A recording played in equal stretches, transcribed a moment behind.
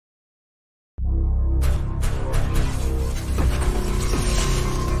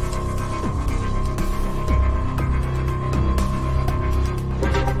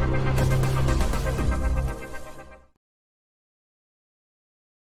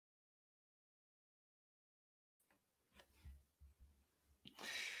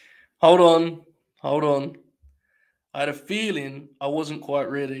Hold on. Hold on. I had a feeling I wasn't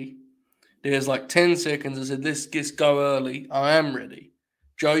quite ready. There's like 10 seconds. I said, let's just go early. I am ready.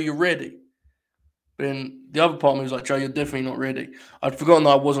 Joe, you're ready. But then the other part of me was like, Joe, you're definitely not ready. I'd forgotten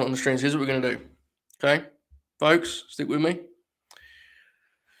that I wasn't on the stream. So here's what we're going to do. Okay? Folks, stick with me.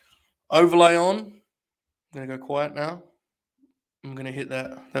 Overlay on. I'm going to go quiet now. I'm going to hit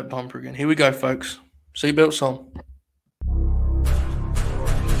that bumper again. Here we go, folks. Seatbelts on.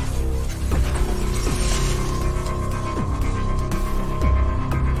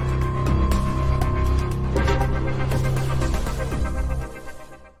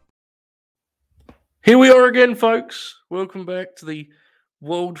 Here we are again, folks. Welcome back to the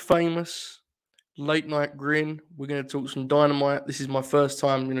world famous late night grin. We're going to talk some Dynamite. This is my first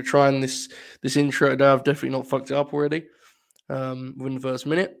time. I'm going to try and this intro today. I've definitely not fucked it up already within the first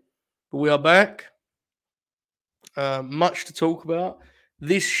minute. But we are back. Much to talk about.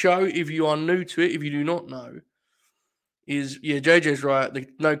 This show, if you are new to it, if you do not know, is JJ's right. The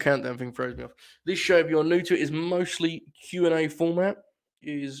no countdown thing throws me off. This show, if you're new to it, is mostly Q&A format.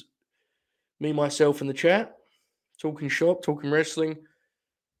 Is me, myself, in the chat, talking shop, talking wrestling,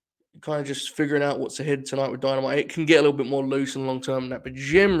 kind of just figuring out what's ahead tonight with Dynamite. It can get a little bit more loose and long term than that, but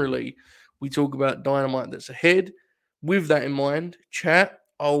generally, we talk about Dynamite that's ahead. With that in mind, chat,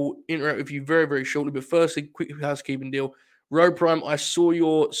 I'll interact with you very, very shortly. But firstly, quick housekeeping deal. Road Prime, I saw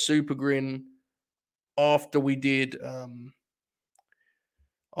your super grin after we did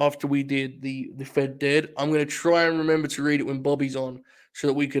the Fed Dead. I'm going to try and remember to read it when Bobby's on, so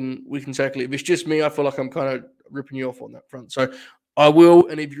that we can tackle it. If it's just me, I feel like I'm kind of ripping you off on that front. So I will,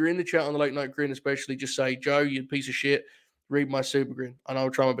 and if you're in the chat on the late night grin, especially, just say, Joe, you piece of shit, read my super grin, and I'll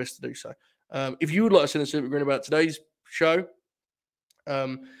try my best to do so. If you would like to send a super grin about today's show,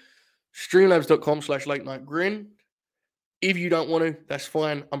 streamlabs.com/late night grin. If you don't want to, that's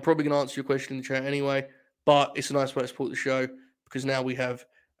fine. I'm probably going to answer your question in the chat anyway, but it's a nice way to support the show because now we have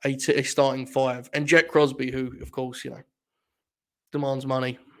a starting five. And Jack Crosby, who, of course, demands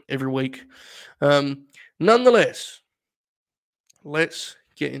money every week. Nonetheless, let's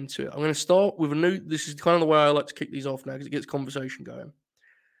get into it. I'm going to start with this is kind of the way I like to kick these off now because it gets conversation going.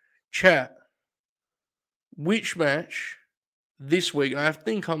 Chat, which match this week, and I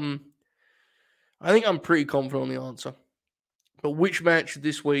think I'm pretty confident on the answer, but which match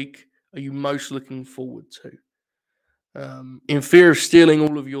this week are you most looking forward to? In fear of stealing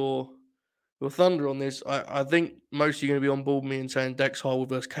all of your thunder on this, I think most of you are going to be on board with me and saying Dax Harwood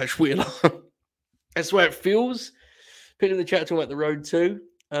versus Cash Wheeler. That's the way it feels. People in the chat talking about the Road 2,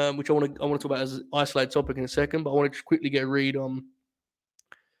 which I want to talk about as an isolated topic in a second, but I want to just quickly get a read on.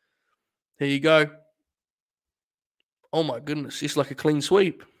 Here you go. Oh my goodness, it's like a clean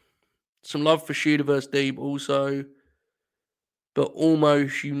sweep. Some love for Shida versus Deeb also, but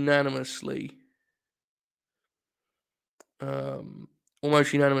almost unanimously. Love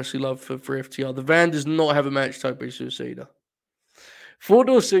for FTR. The van does not have a match Tope Suicida.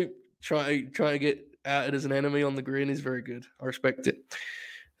 Four-door suit trying to get outed as an enemy on the grin is very good. I respect it.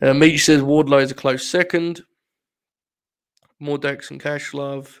 Meech says Wardlow is a close second. More Dax and Cash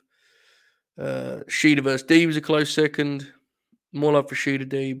love. Shida versus Deeb is a close second. More love for Shida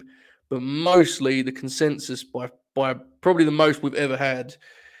Deeb. But mostly the consensus by probably the most we've ever had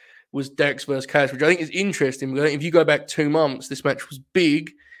was Dax versus Cash, which I think is interesting because if you go back 2 months, this match was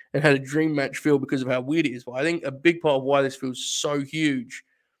big and had a dream match feel because of how weird it is. But I think a big part of why this feels so huge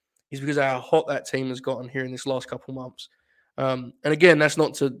is because of how hot that team has gotten here in this last couple months. And again, that's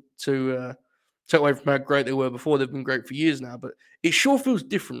not to take away from how great they were before. They've been great for years now, but it sure feels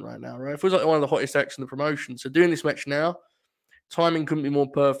different right now, right? It feels like one of the hottest acts in the promotion. So doing this match now, timing couldn't be more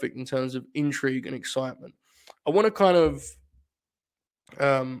perfect in terms of intrigue and excitement. I want to kind of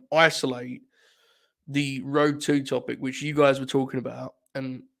isolate the Road 2 topic, which you guys were talking about,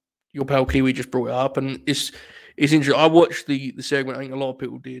 and your pal Kiwi just brought it up, and it's interesting. I watched the segment. I think a lot of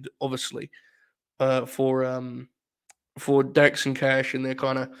people did, obviously, for Dax and Cash, and they're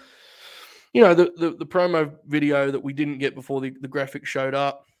kind of, the promo video that we didn't get before the graphics showed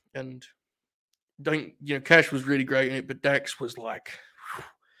up, and Cash was really great in it, but Dax was like,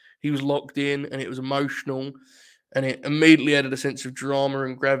 he was locked in, and it was emotional. And it immediately added a sense of drama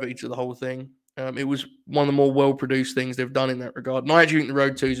and gravity to the whole thing. It was one of the more well-produced things they've done in that regard. And I actually think the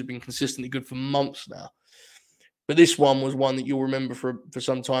Road 2s have been consistently good for months now. But this one was one that you'll remember for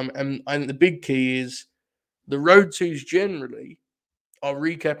some time. And I think the big key is the Road 2s generally are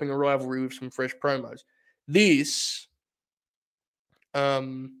recapping a rivalry with some fresh promos. This,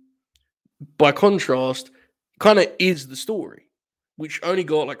 by contrast, kind of is the story, which only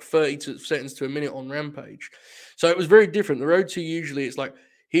got like 30 seconds to a minute on Rampage. So it was very different. The Road 2 usually it's like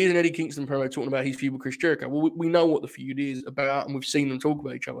Here's an Eddie Kingston promo talking about his feud with Chris Jericho. Well, we know what the feud is about, and we've seen them talk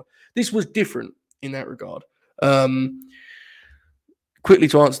about each other. This was different in that regard. Quickly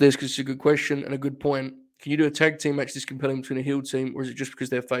to answer this, because it's a good question and a good point. Can you do a tag team match this compelling between a heel team, or is it just because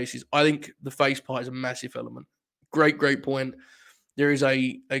they're faces? I think the face part is a massive element. Great point. There is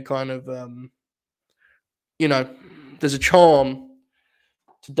a kind of, there's a charm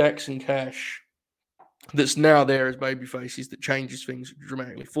to Dax and Cash that's now there as baby faces that changes things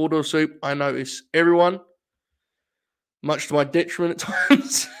dramatically. 4-Door Soup, I notice everyone, much to my detriment at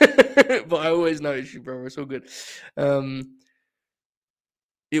times, but I always notice you, bro. It's all good.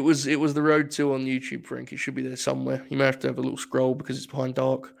 It was the Road 2 on YouTube, Frank. It should be there somewhere. You may have to have a little scroll because it's behind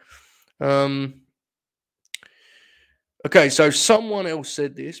dark. Okay, so someone else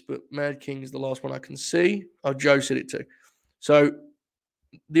said this, but Mad King is the last one I can see. Oh, Joe said it too. So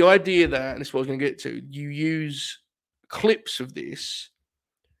the idea that, and this is what I was going to get to, you use clips of this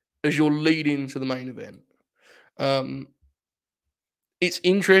as your lead into the main event. It's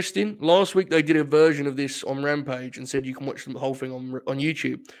interesting. Last week they did a version of this on Rampage and said you can watch the whole thing on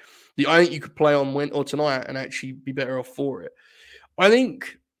YouTube. I think you could play on tonight and actually be better off for it. I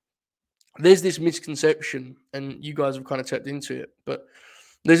think there's this misconception, and you guys have kind of tapped into it, but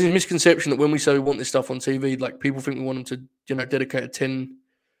there's this misconception that when we say we want this stuff on TV, like people think we want them to, dedicate a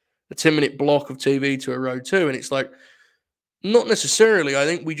 10-minute block of TV to a Road 2, and it's like, not necessarily. I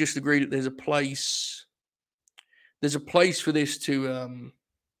think we just agree that there's a place for this to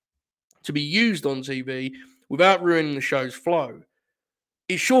be used on TV without ruining the show's flow.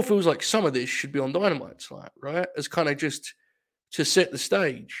 It sure feels like some of this should be on Dynamite tonight, right? As kind of just to set the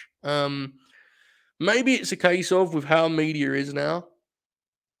stage. Maybe it's a case of, with how media is now,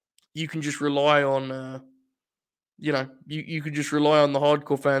 you can just rely on, you can just rely on the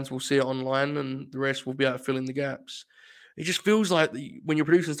hardcore fans will see it online and the rest will be able to fill in the gaps. It just feels like when you're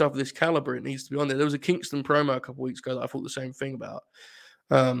producing stuff of this caliber, it needs to be on there. There was a Kingston promo a couple weeks ago that I thought the same thing about.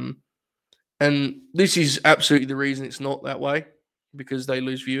 And this is absolutely the reason it's not that way, because they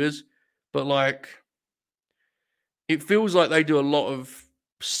lose viewers. But it feels like they do a lot of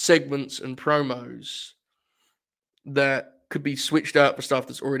segments and promos that could be switched out for stuff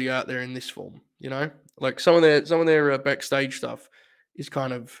that's already out there in this form. Like some of their backstage stuff is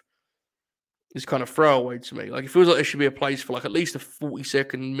kind of throwaway to me. Like, it feels like there should be a place for at least a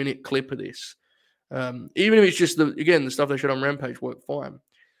 40-second minute clip of this. Even if it's just the stuff they showed on Rampage worked fine.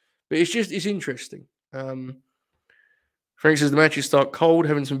 But it's interesting. Frank says the matches start cold,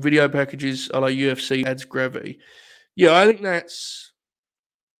 having some video packages a la UFC adds gravity. Yeah, I think that's,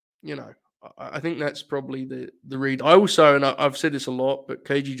 I think that's probably the read. I also, and I've said this a lot, but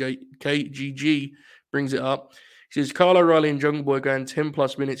KGG brings it up. He says, Kyle O'Reilly and Jungle Boy going 10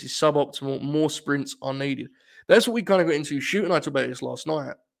 plus minutes is suboptimal. More sprints are needed. That's what we kind of got into. Shoot and I talked about this last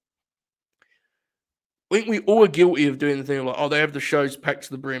night. I think we all are guilty of doing the thing like, they have the shows packed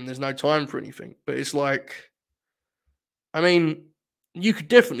to the brim. There's no time for anything. But it's like, you could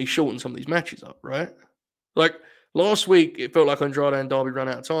definitely shorten some of these matches up, right? Like last week, it felt like Andrade and Darby ran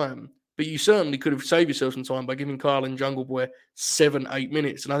out of time. But you certainly could have saved yourself some time by giving Kyle and Jungle Boy 7-8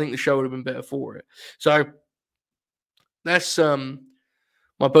 minutes. And I think the show would have been better for it. So that's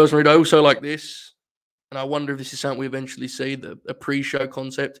my personal read. I also like this, and I wonder if this is something we eventually see, a pre-show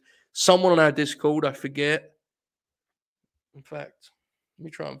concept. Someone on our Discord, I forget. In fact, let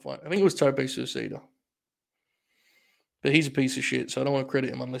me try and find. I think it was Tope Suicida, but he's a piece of shit, so I don't want to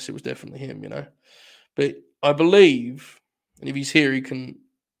credit him unless it was definitely him, But I believe, and if he's here, he can.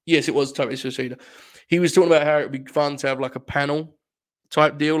 Yes, it was Tope Suicida. He was talking about how it would be fun to have like a panel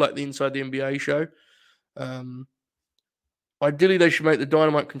type deal, like the Inside the NBA show. Ideally, they should make the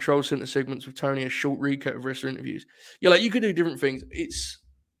Dynamite Control Center segments with Tony a short recap of wrestler interviews. Yeah, you could do different things.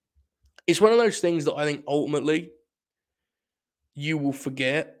 It's one of those things that I think ultimately you will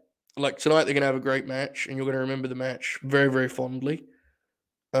forget. Like tonight, they're going to have a great match, and you're going to remember the match very, very fondly.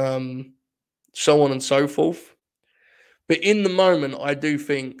 So on and so forth. But in the moment, I do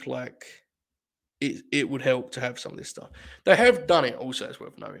think it would help to have some of this stuff. They have done it also, it's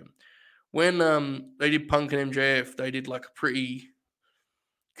worth noting. When they did Punk and MJF, they did a pretty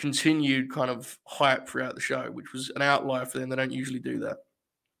continued kind of hype throughout the show, which was an outlier for them. They don't usually do that.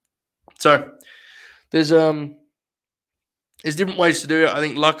 So there's different ways to do it. I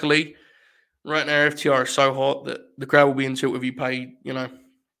think luckily right now FTR is so hot that the crowd will be into it if you pay, a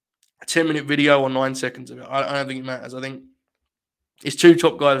 10-minute video or 9 seconds of it. I don't think it matters. I think it's two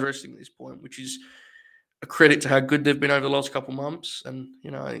top guys wrestling at this point, which is a credit to how good they've been over the last couple months. And,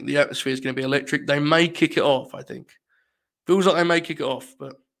 I think the atmosphere is going to be electric. They may kick it off, I think. Feels like they may kick it off,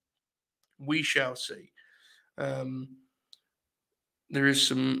 but we shall see. there is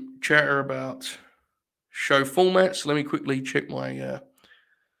some chatter about show formats. Let me quickly check my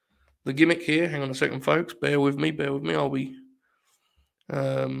the gimmick here. Hang on a second, folks. Bear with me. I'll be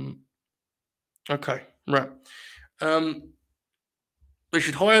okay. Right. They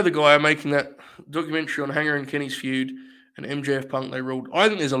should hire the guy making that documentary on Hanger and Kenny's feud and MJF Punk. They ruled. I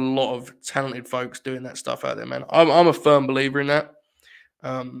think there's a lot of talented folks doing that stuff out there, man. I'm a firm believer in that.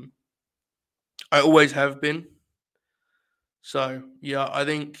 I always have been. So yeah, I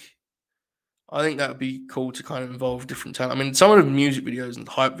think that would be cool to kind of involve different talent. I mean, some of the music videos and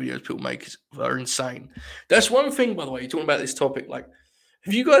hype videos people make are insane. That's one thing, by the way. You're talking about this topic. Like,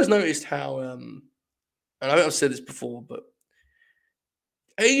 have you guys noticed how? And I think I've said this before, but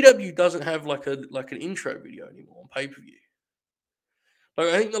AEW doesn't have like an intro video anymore on pay per view. Like,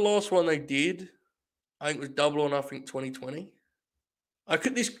 I think the last one they did, I think was Double or Nothing 2020. I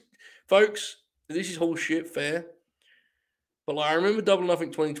could this, folks. This is whole shit fair. But like, I remember Double or Nothing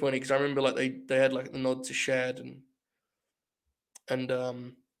 2020 because I remember like they had like the nod to Shad and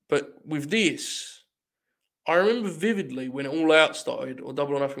but with this, I remember vividly when All Out started or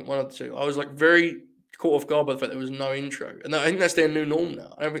Double or Nothing 1 or 2. I was like very caught off guard by the fact there was no intro, and I think that's their new norm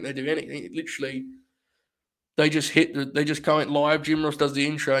now. I don't think they do anything. It literally, they just come in live. Jim Ross does the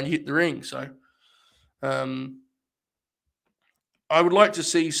intro and you hit the ring. So, I would like to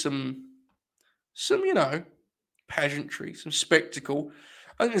see some pageantry, some spectacle.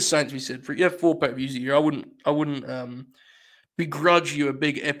 I think there's something to be said for it. You have 4 pay-per-views a year. I wouldn't begrudge you a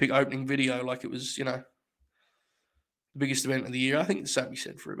big epic opening video like it was, the biggest event of the year. I think there's something to be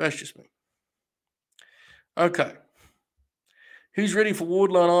said for it. That's just me. Okay. Who's ready for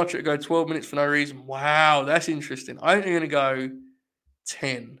Wardlow and Archer to go 12 minutes for no reason? Wow, that's interesting. I think they're going to go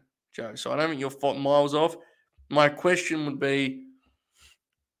 10, Joe. So I don't think you're miles off. My question would be,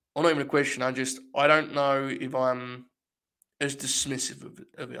 or not even a question, I don't know if I'm as dismissive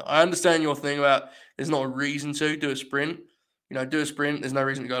of it. I understand your thing about there's not a reason to do a sprint. Do a sprint. There's no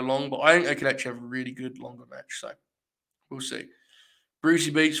reason to go long, but I think they could actually have a really good longer match. So we'll see.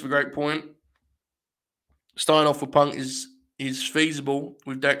 Brucey beats for a great point. Starting off with Punk is feasible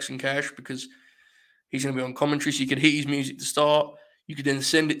with Dax and Cash because he's going to be on commentary, so you could hit his music to start. You could then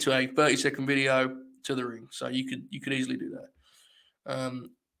send it to a 30-second video to the ring. So you could easily do that.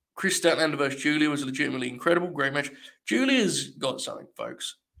 Chris Statlander versus Julia was legitimately incredible. Great match. Julia's got something,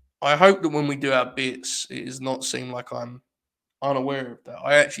 folks. I hope that when we do our bits, it does not seem like I'm unaware of that.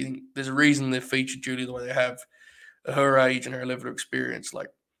 I actually think there's a reason they've featured Julia the way they have at her age and her level of experience. Like,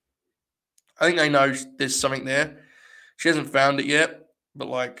 I think they know there's something there. She hasn't found it yet, but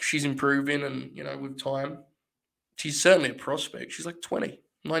like she's improving and, with time, she's certainly a prospect. She's like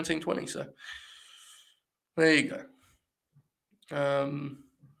 19, 20. So there you go.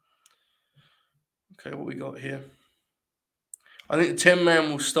 Okay, what we got here? I think the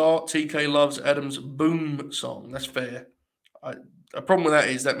 10-man will start. TK loves Adam's boom song. That's fair. A problem with that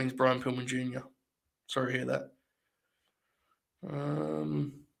is that means Brian Pillman Jr. Sorry to hear that.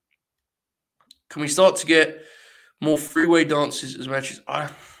 Can we start to get more freeway dances as matches? I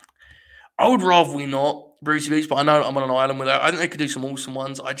would rather we not, Brucey Beats, but I know I'm on an island with that. I think they could do some awesome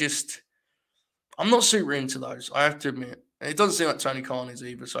ones. I'm not super into those, I have to admit. And it doesn't seem like Tony Khan is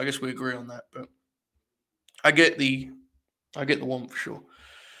either, so I guess we agree on that. But I get the one for sure.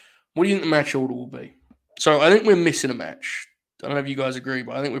 What do you think the match order will be? So I think we're missing a match. I don't know if you guys agree,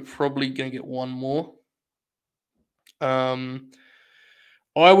 but I think we're probably going to get one more. I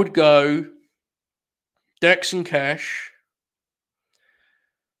would go Dax and Cash.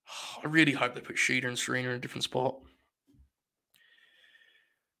 I really hope they put Sheeta and Serena in a different spot.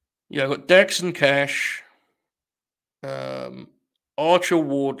 Yeah, I've got Dax and Cash. Archer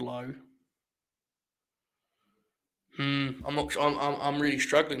Wardlow. I'm really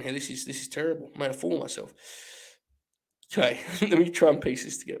struggling here. This is terrible. I made a fool of myself. Okay, let me try and piece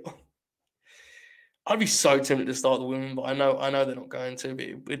this together. I'd be so tempted to start the women, but I know they're not going to.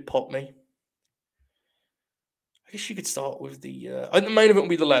 But it'd pop me. I guess you could start with the main event will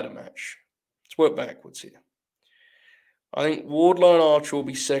be the ladder match. Let's work backwards here. I think Wardlow and Archer will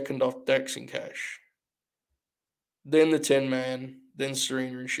be second after Dax and Cash. Then the 10-man, then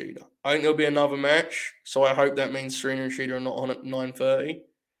Serena and Sheeta. I think there'll be another match, so I hope that means Serena and Sheeta are not on at 9:30.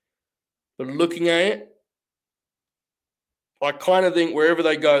 But looking at it, I kind of think wherever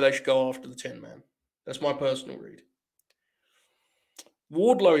they go, they should go after the 10-man. That's my personal read.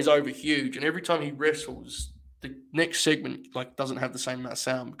 Wardlow is over huge, and every time he wrestles, the next segment doesn't have the same amount of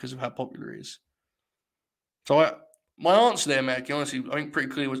sound because of how popular he is. So my answer there, Mac, honestly, I think pretty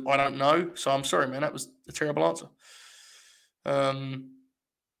clearly was I don't know. So I'm sorry, man. That was a terrible answer.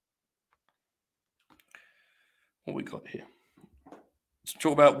 What we got here?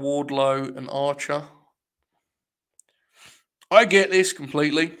 talk about Wardlow and Archer. I get this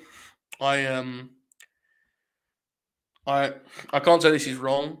completely. I I can't say this is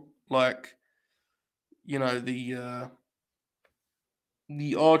wrong. Like, you know, the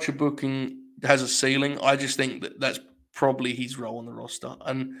Archer booking has a ceiling. I just think that that's probably his role on the roster.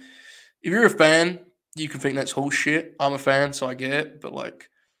 And if you're a fan, you can think that's bullshit. I'm a fan, so I get it. But like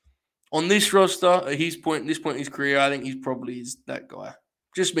on this roster, at this point in his career, I think he's probably is that guy.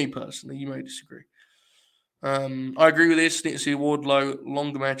 Just me personally. You may disagree. I agree with this. Need to see Wardlow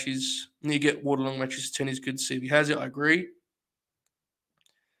longer matches. Need to get Wardlow long matches. 10 is good to see if he has it. I agree.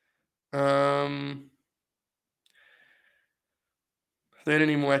 They had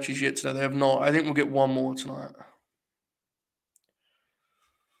any more matches yet today? They have not. I think we'll get one more tonight.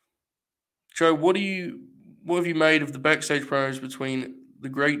 Joe, what have you made of the backstage promos between the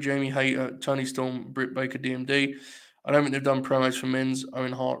great Jamie Hayter, Tony Storm, Britt Baker, DMD? I don't think they've done promos for men's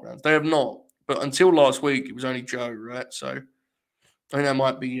Owen Hart rounds. They have not. But until last week, it was only Joe, right? So I think that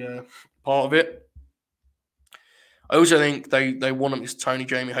might be part of it. I also think they want this Tony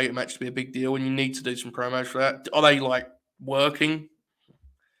Jamie Hayter match to be a big deal, and you need to do some promos for that. Are they like working?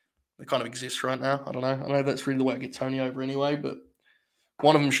 They kind of exist right now. I don't know. I know that's really the way to get Tony over anyway, but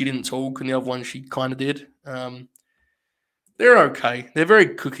one of them she didn't talk, and the other one she kind of did. They're okay. They're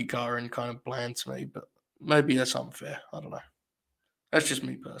very cookie cutter and kind of bland to me, but maybe that's unfair. I don't know. That's just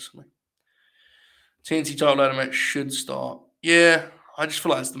me personally. TNT title ladder match should start. Yeah, I just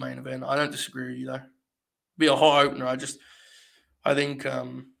feel like it's the main event. I don't disagree with you though. Be a hot opener. I think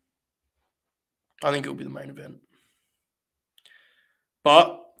it'll be the main event.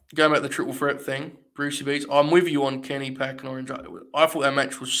 But going back to the triple threat thing, Brucey beats. I'm with you on Kenny, Pac, and Orange. I thought that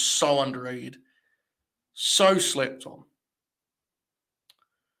match was so underrated, so slept on.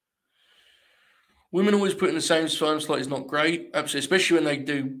 Women always put in the same time slot is not great, absolutely, especially when they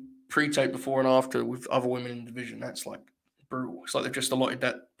do pre-tape before and after with other women in the division. That's like brutal. It's like they've just allotted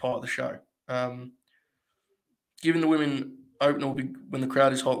that part of the show. Giving the women opener will be when the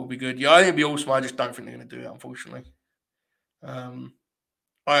crowd is hot will be good. Yeah, I think it'd be awesome. I just don't think they're going to do it, unfortunately.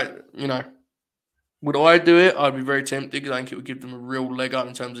 Would I do it? I'd be very tempted because I think it would give them a real leg up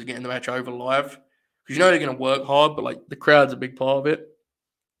in terms of getting the match over live. Because they're going to work hard, but like the crowd's a big part of it.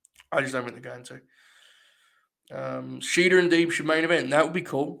 I just don't think they're going to. Sheeta and Deeb should main event. That would be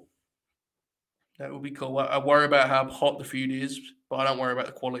cool. That would be cool. I worry about how hot the feud is, but I don't worry about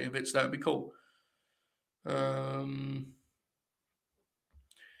the quality of it, so that would be cool. I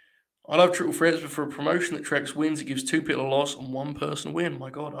love triple threats, but for a promotion that tracks wins, it gives two people a loss and one person win. My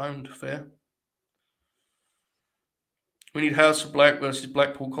God, owned. Fair. We need House of Black versus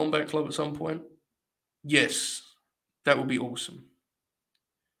Blackpool Combat Club at some point. Yes, that would be awesome.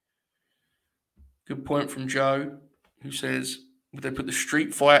 Good point from Joe, who says, would they put the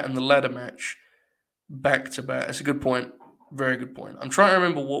street fight and the ladder match back to back? That's a good point. Very good point. I'm trying to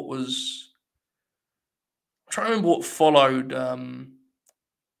remember what followed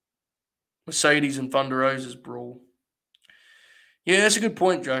Mercedes and Thunder Rosa's brawl. Yeah, that's a good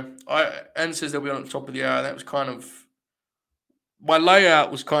point, Joe. Anne says they'll be on the top of the hour. That was kind of my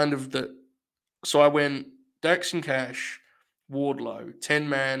layout was kind of that. So I went Dax and Cash, Wardlow,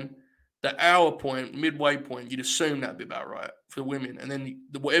 10-man. The hour point, midway point, you'd assume that'd be about right for the women. And then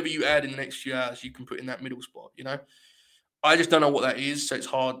whatever you add in the next few hours, you can put in that middle spot, I just don't know what that is, so it's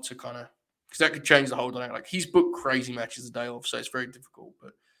hard to kind of – because that could change the whole dynamic. Like, he's booked crazy matches the day off, so it's very difficult.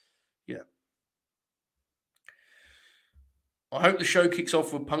 But, yeah. I hope the show kicks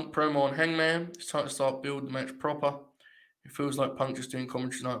off with Punk promo on Hangman. It's time to start building the match proper. It feels like Punk just doing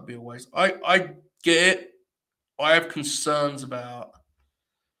commentary tonight would be a waste. I get it. I have concerns about –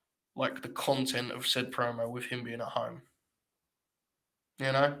 like the content of said promo with him being at home.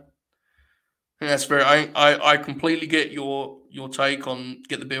 I think that's very. I completely get your take on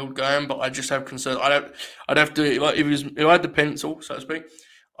get the build going, but I just have concerns. I'd have to if I had the pencil, so to speak,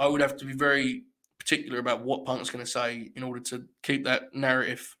 I would have to be very particular about what Punk's going to say in order to keep that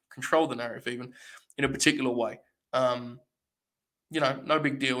narrative, control the narrative even in a particular way. No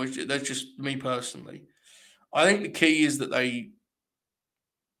big deal. That's just me personally. I think the key is that they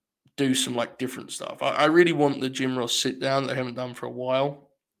do some like different stuff. I really want the Jim Ross sit down that they haven't done for a while.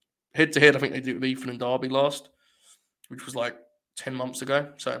 Head to head, I think they did with Ethan and Darby last, which was like 10 months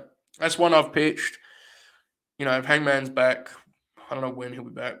ago. So that's one I've pitched. If Hangman's back, I don't know when he'll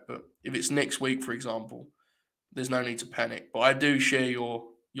be back, but if it's next week, for example, there's no need to panic. But I do share your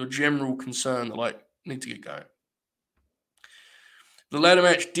general concern that need to get going. The ladder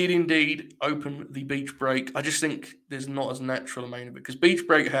match did indeed open the Beach Break. I just think there's not as natural a main event because Beach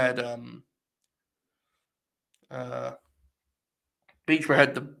Break had Peachborough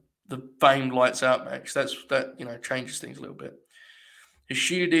had the famed lights out match. That changes things a little bit. Has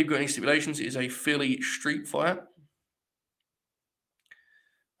Sheeta Deeb got any stipulations? It is a Philly street fight.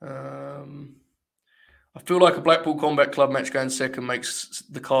 I feel like a Blackpool Combat Club match going second makes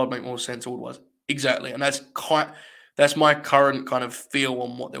the card make more sense otherwise. Exactly, and that's my current kind of feel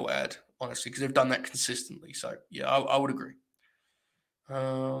on what they'll add, honestly, because they've done that consistently. So yeah, I would agree.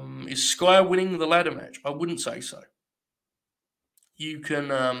 Is Sky winning the ladder match? I wouldn't say so. You can.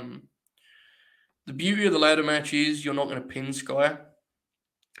 The beauty of the ladder match is you're not going to pin Sky,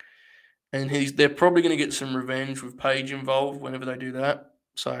 and they're probably going to get some revenge with Paige involved whenever they do that.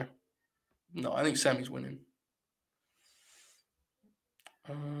 So no, I think Sammy's winning.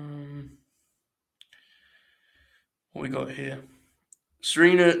 What we got here?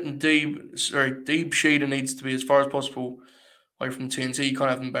 Serena and Deeb Sheeta needs to be as far as possible away from TNT. You can't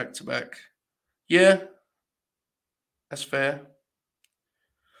have them back to back. Yeah, that's fair.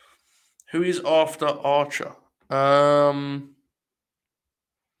 Who is after Archer? That's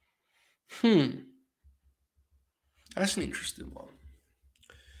an interesting one.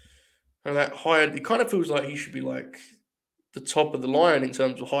 And that hired, it kind of feels like he should be like the top of the line in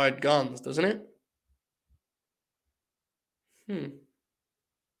terms of hired guns, doesn't it? I'm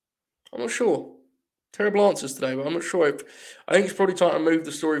not sure. Terrible answers today, but I'm not sure. I think it's probably time to move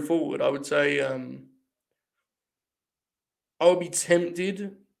the story forward. I would say I would be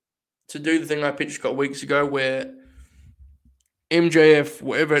tempted to do the thing I pitched a couple weeks ago where MJF,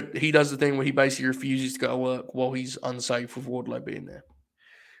 whatever, he does the thing where he basically refuses to go to work while he's unsafe with Wardlow being there.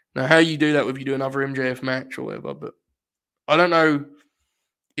 Now, how you do that if you do another MJF match or whatever, but I don't know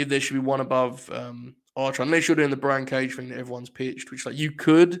if there should be one above Archer, unless you're doing the Brian Cage thing that everyone's pitched, which like you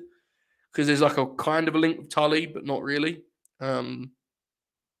could, because there's like a kind of a link with Tully, but not really.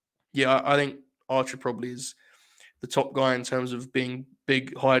 Yeah, I think Archer probably is the top guy in terms of being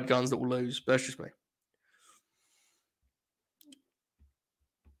big hired guns that will lose, but that's just me.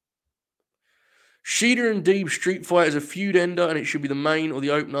 Sheeta and Deeb street fight is a feud ender, and it should be the main or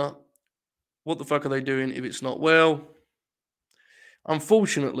the opener. What the fuck are they doing if it's not? Well,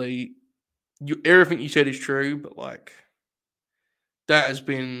 unfortunately, everything you said is true, but like that has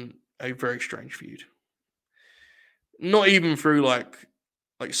been a very strange feud. Not even through like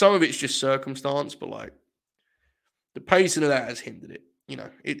some of it's just circumstance, but like the pacing of that has hindered it. You know,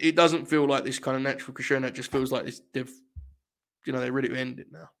 it doesn't feel like this kind of natural crescendo. It just feels like they're ready to end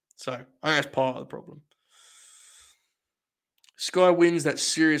it now. So I think that's part of the problem. Sky wins that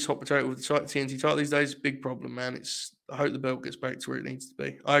serious hot potato with the TNT title these days. Big problem, man. I hope the belt gets back to where it needs to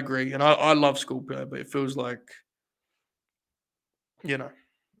be. I agree. And I love Scorpio, but it feels like,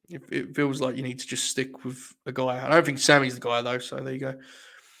 it feels like you need to just stick with a guy. I don't think Sammy's the guy, though, so there you go.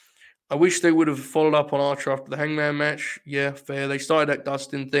 I wish they would have followed up on Archer after the Hangman match. Yeah, fair. They started that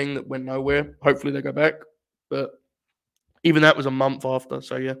Dustin thing that went nowhere. Hopefully they go back. But even that was a month after,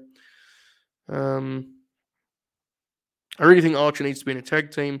 so yeah. I really think Archer needs to be in a tag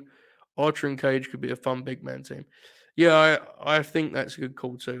team. Archer and Cage could be a fun big man team. Yeah, I think that's a good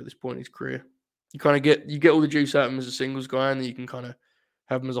call too at this point in his career. You kind of get all the juice out of him as a singles guy, and then you can kind of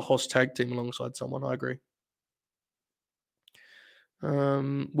have him as a host tag team alongside someone. I agree.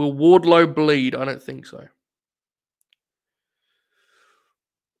 Will Wardlow bleed? I don't think so.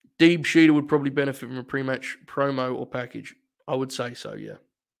 Deeb Sheeta would probably benefit from a pre-match promo or package. I would say so, yeah.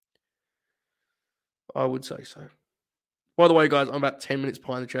 I would say so. By the way, guys, I'm about 10 minutes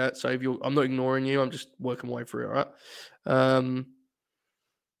behind the chat, so I'm not ignoring you. I'm just working my way through it, all right?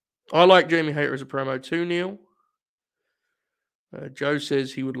 I like Jamie Hayter as a promo too, Neil. Joe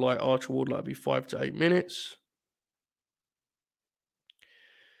says he would like Archer Wardlow to be 5 to 8 minutes.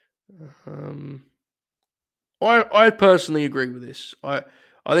 I personally agree with this. I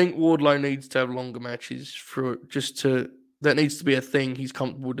think Wardlow needs to have longer matches that needs to be a thing he's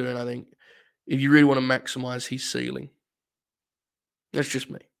comfortable doing, I think, if you really want to maximize his ceiling. That's just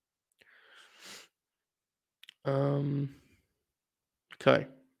me. Okay.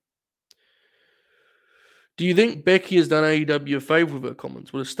 Do you think Becky has done AEW a favor with her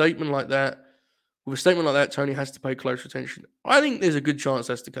comments? With a statement like that, Tony has to pay close attention. I think there's a good chance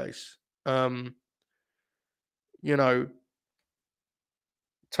that's the case. Tony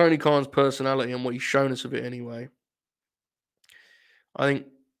Khan's personality and what he's shown us of it anyway, I think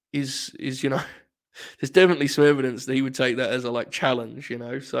is there's definitely some evidence that he would take that as a challenge,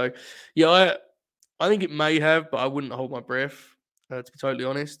 So yeah, I think it may have, but I wouldn't hold my breath, to be totally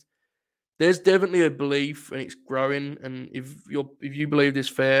honest. There's definitely a belief, and it's growing. And if you believe this,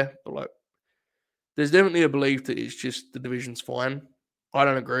 fair. But there's definitely a belief that it's just the division's fine. I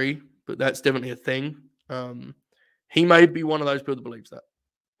don't agree, but that's definitely a thing. He may be one of those people that believes that.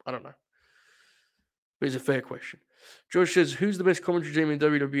 I don't know. But it's a fair question. Josh says, who's the best commentary team in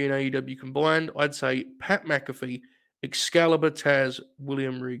WWE and AEW combined? I'd say Pat McAfee, Excalibur, Taz,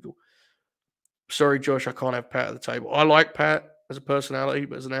 William Regal. Sorry, Josh, I can't have Pat at the table. I like Pat as a personality,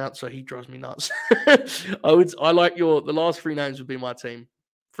 but as an announcer, he drives me nuts. I like the last three names would be my team.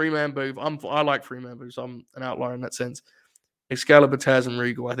 Three-man booth. I like three-man booths. I'm an outlier in that sense. Excalibur, Taz, and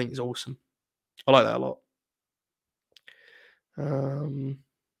Regal, I think is awesome. I like that a lot.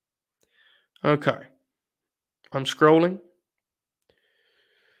 Okay. I'm scrolling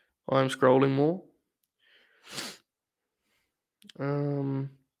more. The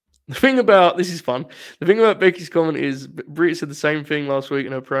thing about this is fun. The thing about Becky's comment is Britt said the same thing last week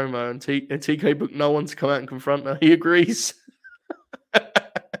in her promo, and TK booked no one to come out and confront her. He agrees.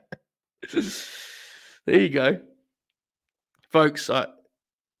 There you go, folks.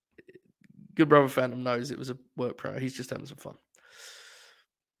 Good Brother Phantom knows it was a work pro. He's just having some fun.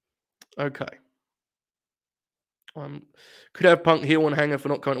 Okay. Could have Punk heel on hanger for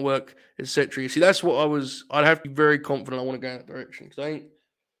not coming to work, etc. See, that's what I'd have to be very confident I want to go in that direction, because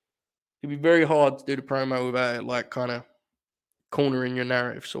it'd be very hard to do the promo without it, like, kind of cornering your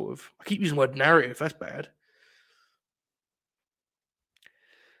narrative, sort of. I keep using the word narrative. That's bad.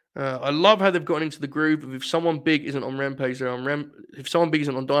 I love how they've gotten into the groove of if someone big isn't on Rampage, they're on if someone big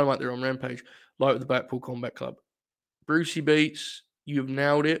isn't on Dynamite, they're on Rampage, like with the Blackpool Combat Club. Brucey Beats, you've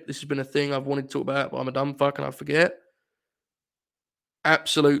nailed it. This has been a thing I've wanted to talk about, but I'm a dumb fuck and I forget.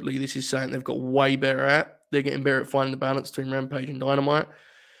 Absolutely, this is something they've got way better at. They're getting better at finding the balance between Rampage and Dynamite.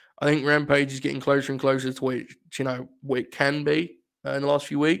 I think Rampage is getting closer and closer to what it can be in the last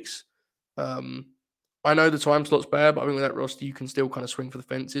few weeks. I know the time slot's bad, but I think with that roster, you can still kind of swing for the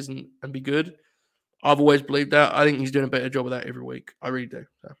fences and be good. I've always believed that. I think he's doing a better job of that every week. I really do.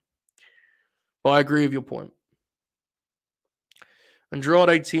 So. But I agree with your point.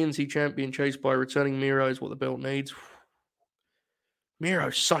 Andrade TNT champion chased by returning Miro is what the belt needs.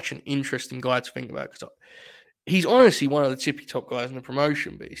 Miro's such an interesting guy to think about, because he's honestly one of the tippy top guys in the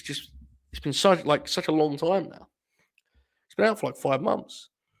promotion, but it's been such a long time now. It's been out for like 5 months.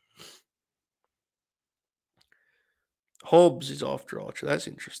 Hobbs is after Archer. That's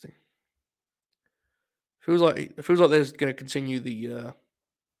interesting. Feels like there's going to continue the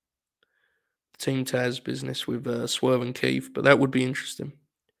Team Taz business with Swerve and Keith, but that would be interesting.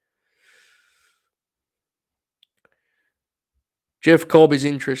 Jeff Cobb is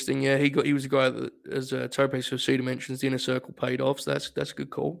interesting. Yeah, he was a guy that, as Tope Suicida mentions, the Inner Circle paid off. So that's a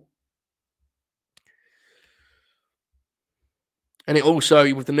good call. And it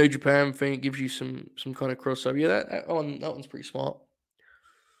also, with the New Japan thing, it gives you some kind of crossover. Yeah, that one's pretty smart.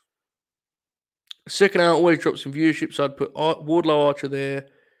 Second out always drops some viewership, so I'd put Wardlow Archer there,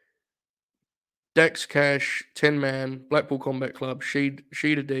 Dax Cash, 10-man, Blackpool Combat Club, Sheeda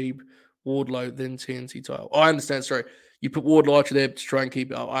Deeb, Wardlow, then TNT title. I understand, sorry. You put Wardlow Archer there to try and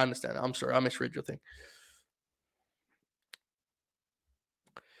keep it up. I understand. I'm sorry, I misread your thing.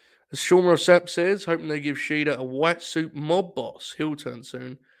 As Sean Rossap says, hoping they give Sheeda a white suit mob boss heel turn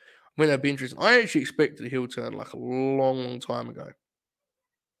soon. I mean, that'd be interesting. I actually expected a heel turn like a long, long time ago.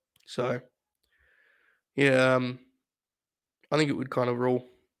 So, yeah, I think it would kind of rule.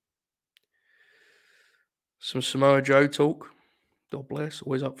 Some Samoa Joe talk. God bless.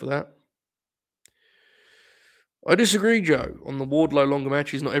 Always up for that. I disagree, Joe, on the Wardlow longer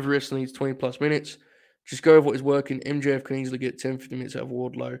matches. Not every wrestler needs 20 plus minutes. Just go with what is working. MJF can easily get 10, 15 minutes out of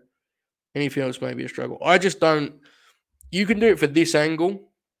Wardlow. Anything else may be a struggle. I just don't. You can do it for this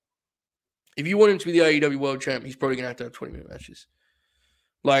angle. If you want him to be the AEW World Champ, he's probably going to have 20-minute matches.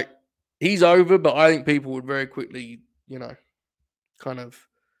 Like, he's over, but I think people would very quickly, kind of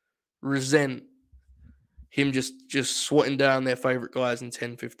resent him just swatting down their favorite guys in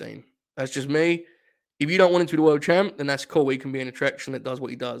 10, 15. That's just me. If you don't want him to be the world champ, then that's cool. He can be an attraction that does what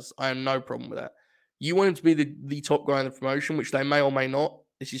he does. I have no problem with that. You want him to be the top guy in the promotion, which they may or may not.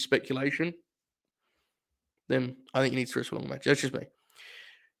 This is speculation. Then I think he needs to wrestle a long match. That's just me.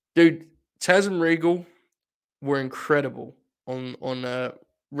 Dude, Taz and Regal were incredible on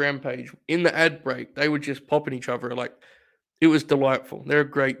Rampage. In the ad break, they were just popping each other. Like, it was delightful. They're a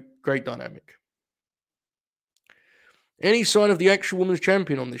great, great dynamic. Any sign of the actual women's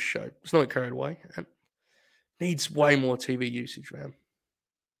champion on this show? It's not carried away. It needs way more TV usage, man.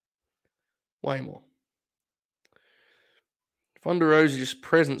 Way more. Thunder Rosa's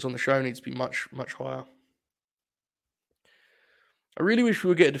presence on the show needs to be much, much higher. I really wish we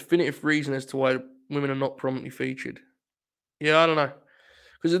would get a definitive reason as to why women are not prominently featured. Yeah, I don't know.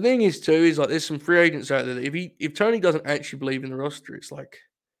 Because the thing is, too, is like there's some free agents out there that if Tony doesn't actually believe in the roster, it's like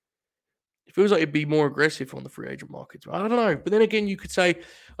It feels like it'd be more aggressive on the free agent market. I don't know. But then again, you could say,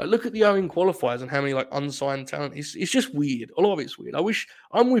 like, look at the Owen qualifiers and how many like unsigned talent. It's just weird. A lot of it's weird.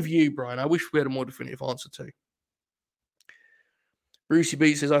 I'm with you, Brian. I wish we had a more definitive answer too. Brucey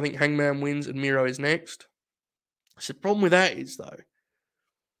B says, I think Hangman wins and Miro is next. So the problem with that is, though,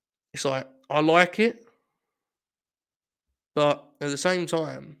 it's like, I like it, but at the same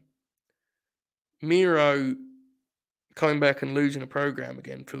time, Miro coming back and losing a program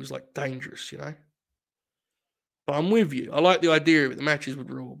again feels like dangerous, you know? But I'm with you. I like the idea of it. The matches would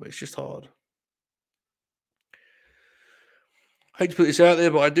rule, but it's just hard. I hate to put this out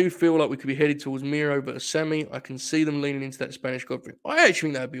there, but I do feel like we could be headed towards Miro versus Sammy. I can see them leaning into that Spanish God thing. I actually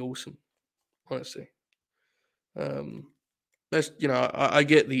think that'd be awesome, honestly. That's I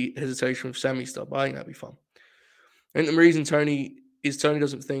get the hesitation with Sammy stuff, but I think that'd be fun. And the reason Tony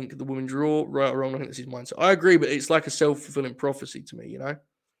doesn't think the women draw, right or wrong. I think that's his mindset. I agree, but it's like a self-fulfilling prophecy to me, you know?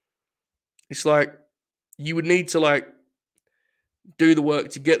 It's like you would need to like do the work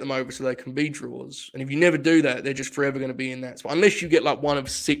to get them over so they can be draws. And if you never do that, they're just forever going to be in that spot. Unless you get like one of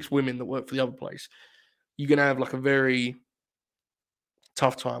 6 women that work for the other place, you're going to have like a very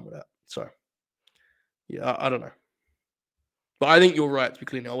tough time with that. So, yeah, I don't know. But I think you're right, to be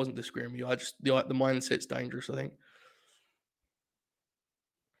clear. I wasn't disagreeing with you. I just, the mindset's dangerous, I think.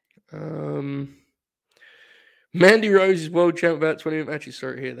 Mandy Rose is world champ about 20-minute matches.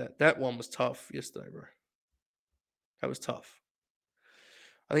 Sorry to hear that. That one was tough yesterday, bro. That was tough.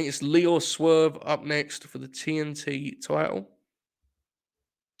 I think it's Leo Swerve up next for the TNT title.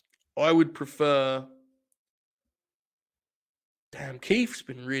 I would prefer... Damn, Keith's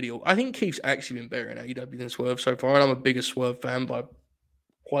been really... I think Keith's actually been better in AEW than Swerve so far, and I'm a bigger Swerve fan by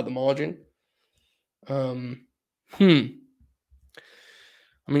quite the margin. I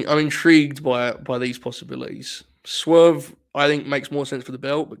mean, I'm intrigued by these possibilities. Swerve, I think, makes more sense for the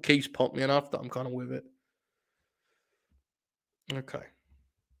belt, but Keith's popped me enough that I'm kind of with it. Okay.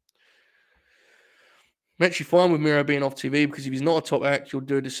 I'm actually fine with Miro being off TV because if he's not a top act, you'll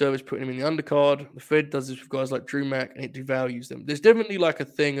do a disservice putting him in the undercard. The Fed does this with guys like Drew Mack, and it devalues them. There's definitely like a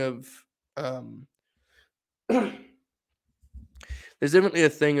thing of... there's definitely a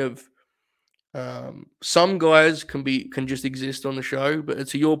thing of some guys can just exist on the show, but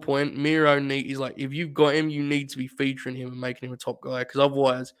to your point, Miro is like, if you've got him, you need to be featuring him and making him a top guy, because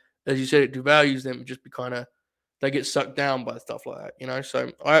otherwise, as you said, it devalues them and just be kind of, they get sucked down by stuff like that, you know?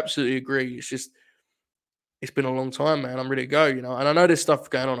 So I absolutely agree. It's just, it's been a long time, man. I'm ready to go, you know? And I know there's stuff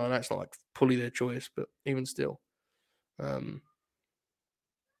going on. I know it's not like fully their choice, but even still. When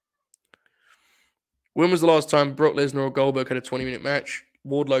was the last time Brock Lesnar or Goldberg had a 20-minute match?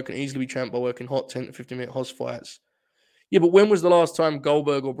 Wardlow can easily be champ by working hot 10 to 15-minute house fights. Yeah, but when was the last time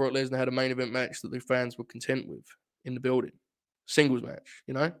Goldberg or Brock Lesnar had a main event match that the fans were content with in the building? Singles match,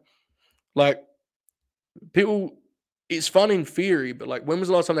 you know? Like, people, it's fun in theory, but like, when was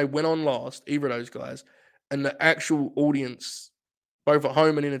the last time they went on last, either of those guys, and the actual audience, both at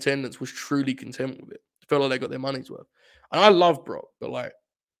home and in attendance, was truly content with it? It felt like they got their money's worth. And I love Brock, but like,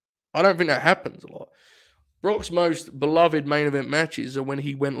 I don't think that happens a lot. Brock's most beloved main event matches are when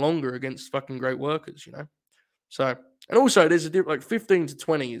he went longer against fucking great workers, you know? So, and also there's a difference, like 15 to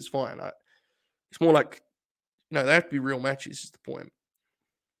 20 is fine. It's more like, you know, they have to be real matches is the point.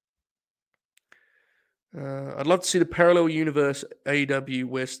 I'd love to see the parallel universe AEW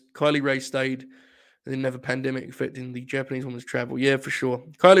where Kylie Ray stayed and didn't have a pandemic affecting the Japanese woman's travel. Yeah, for sure.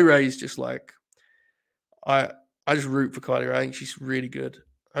 Kylie Ray is just like, I just root for Kylie Ray. I think she's really good.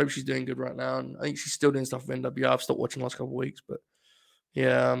 I hope she's doing good right now. And I think she's still doing stuff with NWA. I've stopped watching the last couple of weeks, but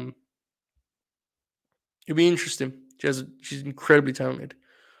yeah, it'll be interesting. She's incredibly talented.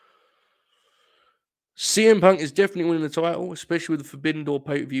 CM Punk is definitely winning the title, especially with the Forbidden Door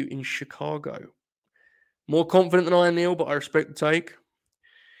pay-per-view in Chicago. More confident than I am, Neil, but I respect the take. I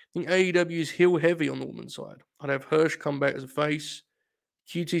think AEW is heel heavy on the women's side. I'd have Hirsch come back as a face.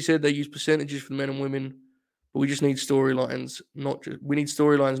 QT said they use percentages for the men and women, but we just need storylines, not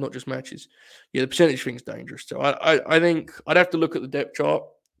just matches. Yeah, the percentage thing's dangerous too. I think I'd have to look at the depth chart,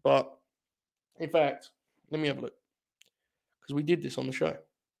 but in fact, let me have a look. Because we did this on the show,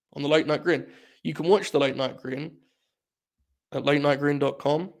 on the Late Night Grin. You can watch the Late Night Grin at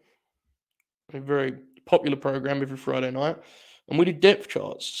latenightgrin.com. A very popular program every Friday night. And we did depth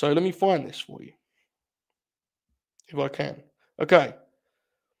charts. So let me find this for you, if I can. Okay.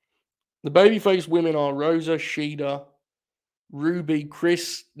 The babyface women are Rosa, Shida, Ruby,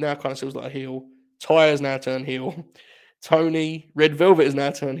 Chris now kind of feels like a heel. Ty has now turned heel. Tony, Red Velvet has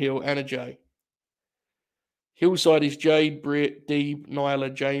now turned heel. Anna Jay. Hillside is Jade, Britt, Deeb,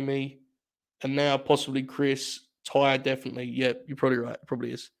 Nyla, Jamie, and now possibly Chris. Ty definitely. Yeah, you're probably right. It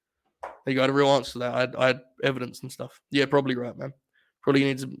probably is. There you go. I had a real answer to that. I had evidence and stuff. Yeah, probably right, man. Probably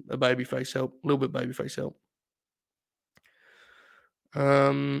needs a babyface help. A little bit babyface help.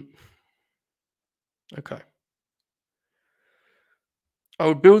 Okay. I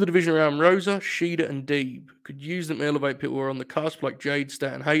would build a division around Rosa, Sheeta, and Deeb. Could use them to elevate people who are on the cusp, like Jade,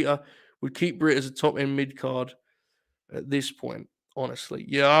 Stat, and Hater. Would keep Britt as a top end mid card at this point, honestly.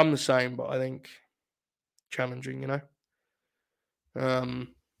 Yeah, I'm the same, but I think challenging,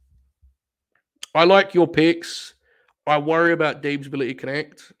 I like your picks. I worry about Deeb's ability to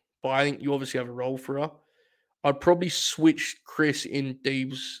connect, but I think you obviously have a role for her. I'd probably switch Chris in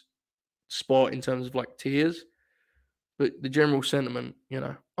Deeb's spot in terms of like tiers, but the general sentiment,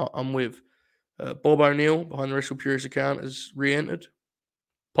 I'm with. Bob O'Neill behind the Wrestle Purist account has re-entered.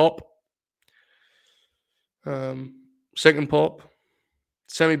 Pop. Second pop.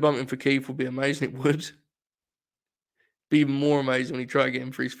 Sammy bumping for Keith would be amazing. It would be even more amazing when he tried to get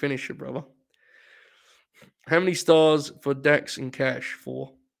him for his finisher, brother. How many stars for Dax and Cash?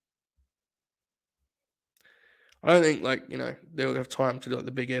 4. I don't think they'll have time to do like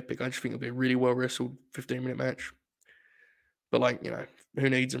the big epic. I just think it'll be a really well wrestled 15-minute match. But who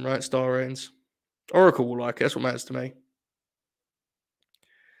needs them, right? Star ratings. Oracle will like it. That's what matters to me.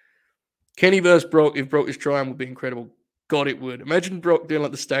 Kenny versus Brock, if Brock is trying, would be incredible. God, it would. Imagine Brock doing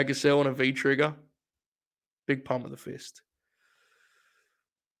like the stagger cell on a V trigger. Big pump of the fist.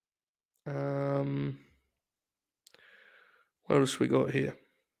 What else we got here?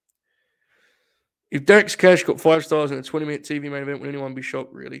 If Dax Cash got 5 stars in a 20-minute TV main event, would anyone be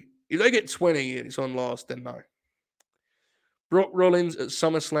shocked, really? If they get 20 and it's on last, then no. Brock Rollins at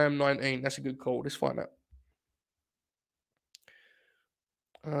SummerSlam 19. That's a good call. Let's find out.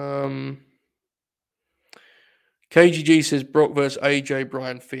 KGG says Brock versus AJ,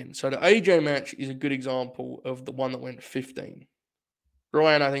 Brian, Finn. So the AJ match is a good example of the one that went 15.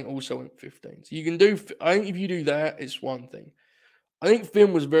 Brian, I think, also went 15. So you can do, I think if you do that, it's one thing. I think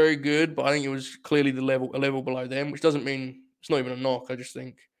Finn was very good, but I think it was clearly a level below them, which doesn't mean it's not even a knock. I just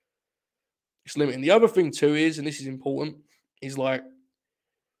think it's limiting. The other thing too is, and this is important, is like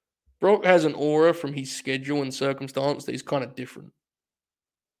Brock has an aura from his schedule and circumstance that is kind of different.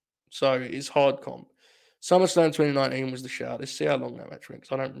 So it's hard comp. SummerSlam 2019 was the shout. Let's see how long that match went,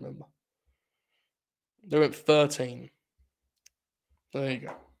 because I don't remember. They went 13. There you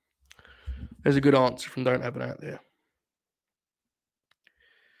go. There's a good answer from Don't Have It Out There.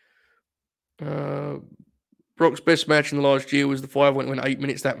 Brock's best match in the last year was the 5 when it went 8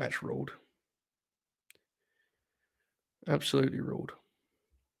 minutes. That match ruled. Absolutely ruled.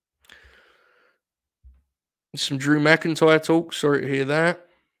 Some Drew McIntyre talk. Sorry to hear that.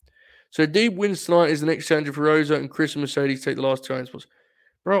 So Deeb wins tonight is the next challenger for Rosa, and Chris and Mercedes take the last 2 spots.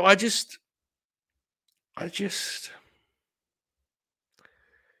 Bro, I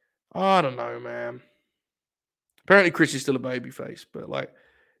don't know, man. Apparently Chris is still a babyface, but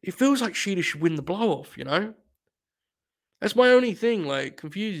it feels like Sheeta should win the blow-off, That's my only thing,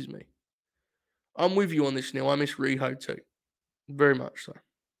 confuses me. I'm with you on this, Neil. I miss Riho too. Very much so.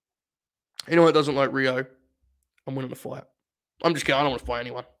 Anyone that doesn't like Rio, I'm winning the fight. I'm just kidding. I don't want to fight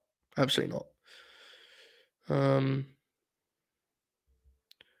anyone. Absolutely not.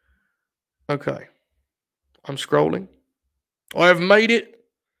 Okay. I'm scrolling. I have made it.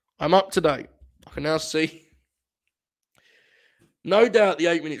 I'm up to date. I can now see. No doubt the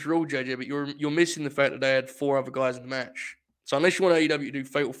 8 minutes rule, JJ, but you're missing the fact that they had 4 other guys in the match. So unless you want AEW to do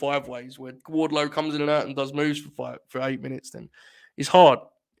fatal 5-ways where Wardlow comes in and out and does moves for 8 minutes, then it's hard.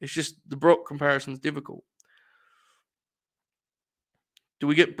 It's just the Brock comparison is difficult. Do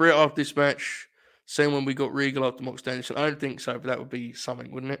we get Brett after this match? Same when we got Regal after Mox Danielson? I don't think so, but that would be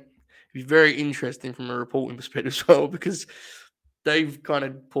something, wouldn't it? It'd be very interesting from a reporting perspective as well, because they've kind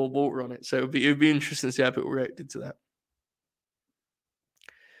of poured water on it. So it would be interesting to see how people reacted to that.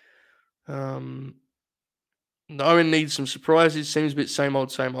 Owen needs some surprises. Seems a bit same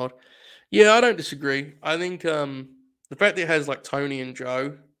old, same old. Yeah, I don't disagree. I think the fact that it has Tony and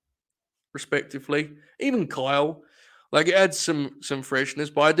Joe, respectively, even Kyle, it adds some freshness.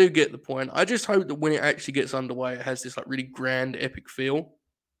 But I do get the point. I just hope that when it actually gets underway, it has this really grand, epic feel.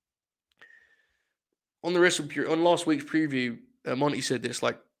 On last week's preview, Monty said this: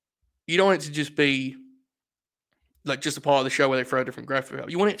 you don't want it to just be just a part of the show where they throw a different graphic up.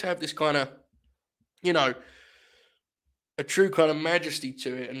 You want it to have this kind of, a true kind of majesty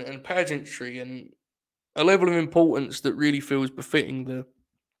to it and pageantry and a level of importance that really feels befitting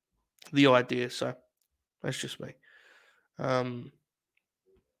the idea. So that's just me.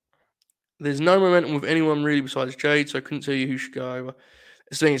 There's no momentum with anyone really besides Jade, so I couldn't tell you who should go over.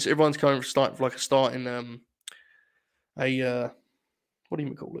 The thing is, everyone's coming for a start in what do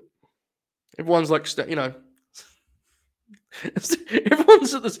you call it? Everyone's like, everyone's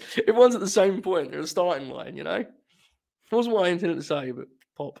at the same point. They're a starting line, It wasn't what I intended to say, but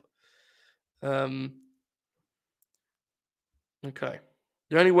pop. Okay.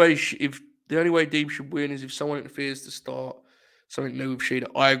 The only way Deeb should win is if someone interferes to start something new with Sheeta.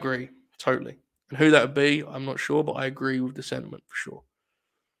 I agree totally. And who that would be, I'm not sure, but I agree with the sentiment for sure.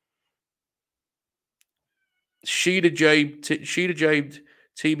 Sheeta Jade,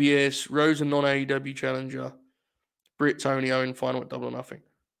 TBS, Rose, a non AEW challenger, Britt, Tony Owen, final at Double or Nothing.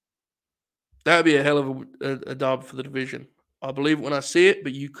 That would be a hell of a dub for the division. I believe it when I see it,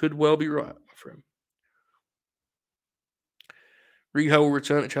 but you could well be right, my friend. Riho will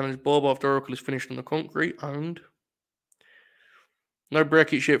return to challenge Bob after Oracle is finished on the concrete. Owned. No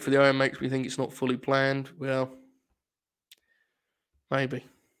bracket shit for the Owen makes me think it's not fully planned. Well, maybe.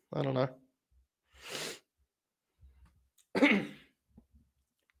 I don't know.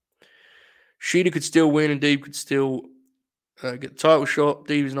 Sheeta could still win and Deeb could still get the title shot.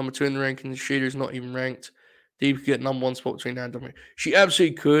 Deeb is number 2 in the rankings. Sheeta is not even ranked. Deeb could get number 1 spot between now and Dominic. She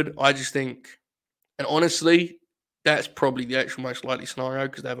absolutely could. I just think, and honestly, that's probably the actual most likely scenario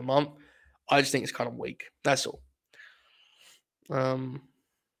because they have a month. I just think it's kind of weak. That's all. JJ,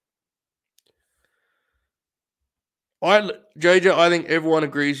 I think everyone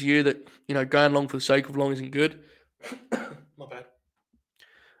agrees with you that going long for the sake of long isn't good. My bad.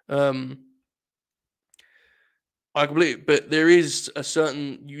 I completely, but there is a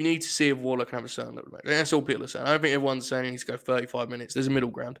certain. You need to see if Warlock can have a certain level. That's all people are saying. I don't think everyone's saying he needs to go 35 minutes. There's a middle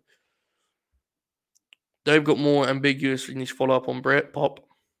ground. They've got more ambiguous. You need to follow up on Brett Pop.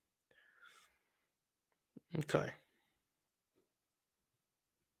 Okay.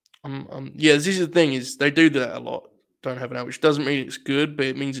 Yeah, this is the thing is they do that a lot. Don't have an out, which doesn't mean it's good, but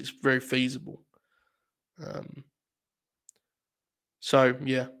it means it's very feasible. So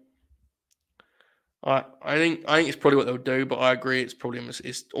yeah, I think it's probably what they'll do, but I agree it's probably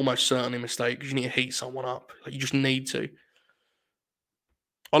it's almost certainly a mistake because you need to heat someone up. Like, you just need to.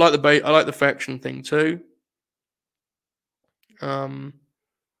 I like the faction thing too.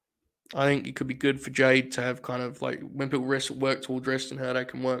 I think it could be good for Jade to have kind of like when people work towards wrestling her, they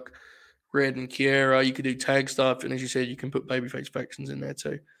can work Red and Kiera. You could do tag stuff, and as you said, you can put babyface factions in there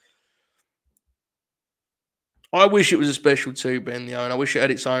too. I wish it was a special too, Ben. And I wish it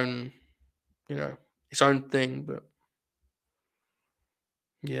had its own, its own thing. But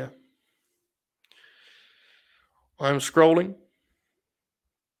yeah, I'm scrolling.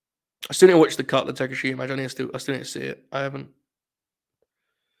 I still need to watch the cut, the Takashita match. I still need to see it. I haven't.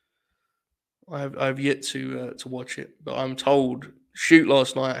 I've yet to watch it, but I'm told Shoot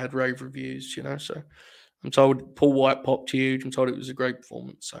last night had rave reviews. So I'm told Paul White popped huge. I'm told it was a great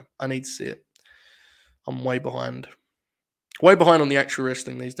performance. So I need to see it. I'm way behind. Way behind on the actual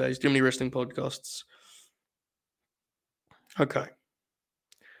wrestling these days. Too many wrestling podcasts. Okay.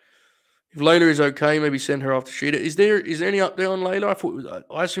 If Layla is okay, maybe send her after Sheeta. Is there any update on Layla?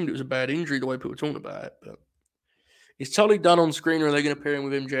 I assumed it was a bad injury the way people were talking about it, but it's totally done on screen, or are they going to pair him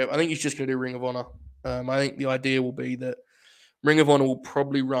with MJF? I think he's just going to do Ring of Honor. I think the idea will be that Ring of Honor will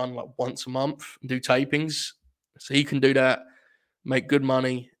probably run like once a month and do tapings, so he can do that, make good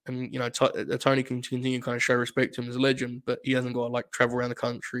money, and Tony can continue to kind of show respect to him as a legend, but he hasn't got to like travel around the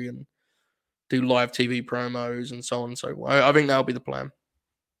country and do live TV promos and so on and so forth. I think that'll be the plan.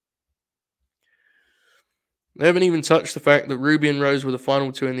 They haven't even touched the fact that Ruby and Rose were the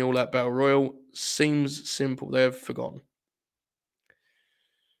final 2 in the All Out Battle Royal. Seems simple. They have forgotten.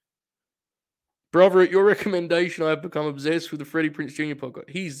 Brother, at your recommendation, I have become obsessed with the Freddie Prinze Jr. podcast.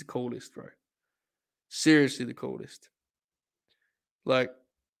 He's the coolest, bro. Seriously, the coolest. Like,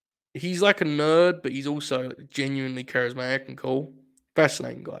 he's like a nerd, but he's also like genuinely charismatic and cool.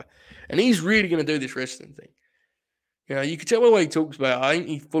 Fascinating guy. And he's really going to do this wrestling thing. You can tell by the way he talks about it. I think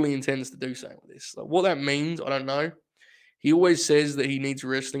he fully intends to do something with this. Like, what that means, I don't know. He always says that he needs a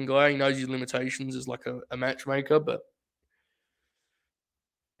wrestling guy. He knows his limitations as like a matchmaker, but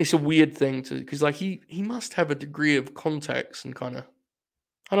it's a weird thing because like he must have a degree of contacts and kind of,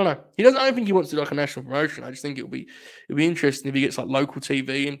 I don't know. I don't think he wants to do like a national promotion. I just think it'll be interesting if he gets like local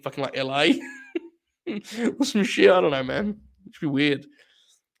TV in fucking like LA or some shit. I don't know, man. It should be weird.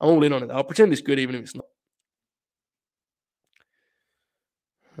 I'm all in on it. I'll pretend it's good even if it's not.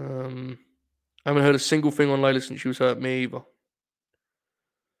 I haven't heard a single thing on Layla since she was hurt. Me either.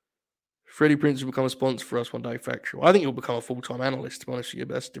 Freddie Prinze will become a sponsor for us one day, factual. I think he'll become a full-time analyst, to be honest with you,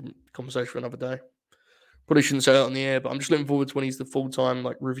 but that's a different conversation for another day. Probably shouldn't say that on the air, but I'm just looking forward to when he's the full-time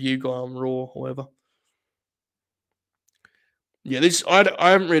like review guy on Raw or whatever. Yeah, I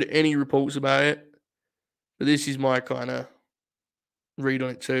haven't read any reports about it, but this is my kind of read on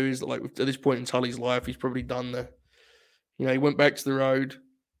it too is that, like, at this point in Tully's life, he's probably done he went back to the road.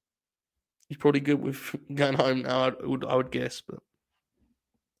 He's probably good with going home now, I would guess. But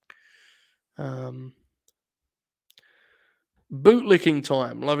bootlicking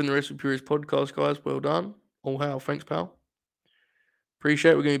time. Loving the Wrestle Purists podcast, guys. Well done. All hail. Thanks, pal.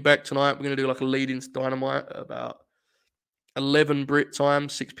 Appreciate it. We're going to be back tonight. We're going to do like a lead into Dynamite about 11 Brit time,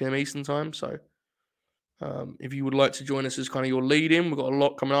 6 p.m. Eastern time. So if you would like to join us as kind of your lead in, we've got a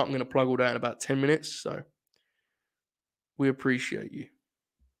lot coming up. I'm going to plug all that in about 10 minutes. So we appreciate you.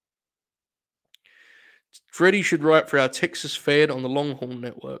 Freddie should write for our Texas Fed on the Longhorn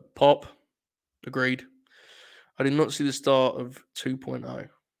Network. Pop. Agreed. I did not see the start of 2.0.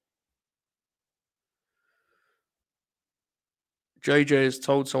 JJ has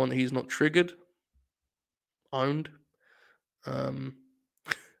told someone that he's not triggered. Owned.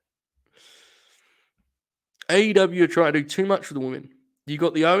 AEW are trying to do too much for the women. You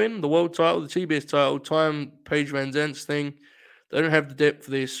got the Owen, the world title, the TBS title, time Paige Van Zant's thing. They don't have the depth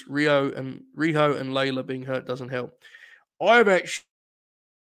for this. Riho and Layla being hurt doesn't help. I've actually...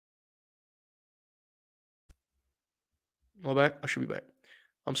 Am I back? I should be back.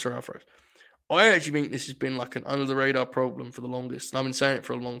 I'm sorry, I froze. I actually think this has been like an under-the-radar problem for the longest, and I've been saying it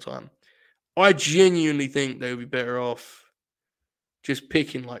for a long time. I genuinely think they would be better off just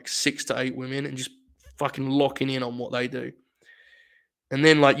picking like 6 to 8 women and just fucking locking in on what they do. And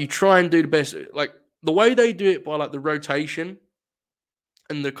then, like, you try and do the best. Like, the way they do it by, like, the rotation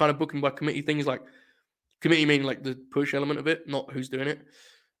and the kind of booking by committee things, like, committee meaning, like, the push element of it, not who's doing it.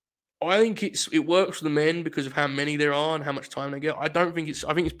 I think it works for the men because of how many there are and how much time they get. I think it's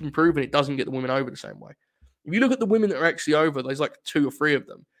been proven it doesn't get the women over the same way. If you look at the women that are actually over, there's like 2 or 3 of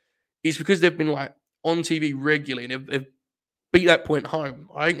them. It's because they've been like on TV regularly and they've beat that point home.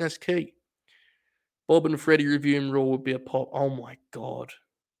 I think that's key. Bob and Freddie reviewing Raw would be a pop. Oh my God.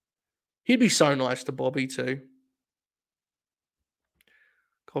 He'd be so nice to Bobby too.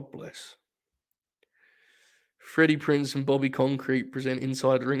 God bless. Freddie Prinze and Bobby Concrete present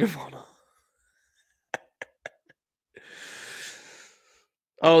Inside Ring of Honor.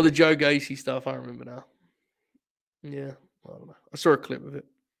 Oh, the Joe Gacy stuff. I remember now. Yeah, I don't know. I saw a clip of it.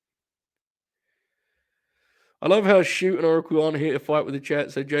 I love how Shoot and Oracle aren't here to fight with the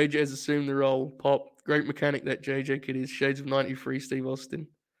chat, so JJ has assumed the role. Pop. Great mechanic that JJ kid is. Shades of 93, Steve Austin.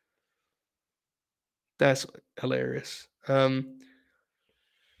 That's hilarious.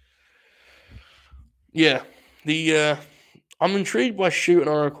 Yeah. I'm intrigued by Shoot and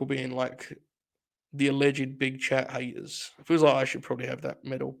Oracle being like the alleged big chat haters. It feels like I should probably have that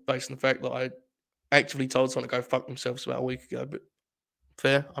medal based on the fact that I actively told someone to go fuck themselves about a week ago, but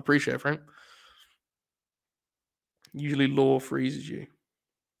fair. I appreciate it, Frank. Usually law freezes you.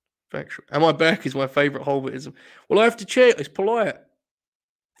 Factual. And my back is my favourite Holbertism. Well, I have to check. It's polite.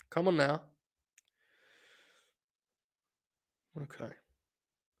 Come on now. Okay.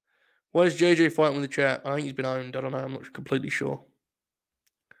 Why is JJ fighting with the chat? I think he's been owned. I don't know. I'm not completely sure.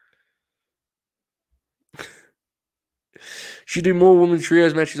 Should do more women's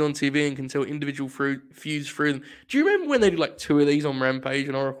trios matches on TV and can tell individual feuds through them. Do you remember when they did like 2 of these on Rampage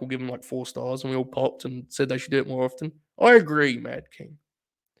and Oracle gave them like 4 stars and we all popped and said they should do it more often? I agree, Mad King.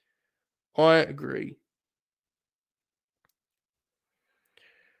 I agree.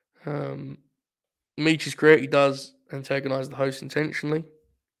 Meech is correct. He does antagonize the host intentionally.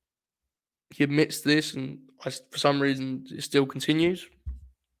 He admits this, and for some reason, it still continues.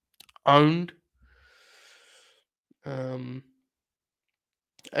 Owned.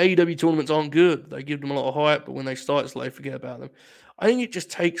 AEW tournaments aren't good. They give them a lot of hype, but when they start, it's like they forget about them. I think it just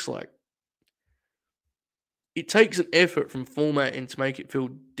takes an effort from formatting to make it feel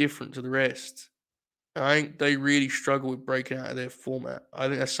different to the rest. I think they really struggle with breaking out of their format. I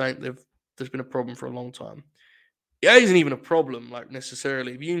think that's something there's been a problem for a long time. It isn't even a problem, like,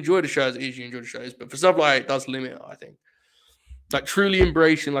 necessarily. If you enjoy the shows, it is, you enjoy the shows. But for stuff like that, it does limit it, I think. Like, truly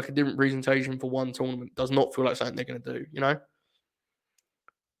embracing, like, a different presentation for one tournament does not feel like something they're going to do, you know?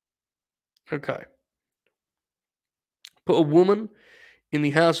 Okay. Put a woman in the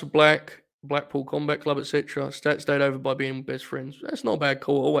House of Black, Blackpool Combat Club, etc. Stats stayed over by being best friends. That's not a bad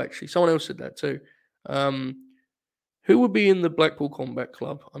call at all, actually. Someone else said that, too. Who would be in the Blackpool Combat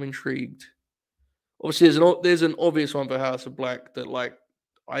Club? I'm intrigued. Obviously, there's an obvious one for House of Black that, like,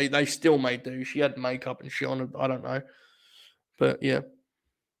 they still may do. She had makeup and shit on her. I don't know. But, yeah.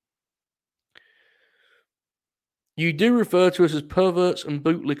 You do refer to us as perverts and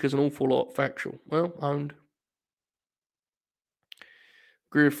bootlickers an awful lot. Factual. Well, owned.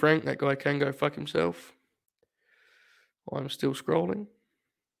 Agree with Frank. That guy can go fuck himself. I'm still scrolling.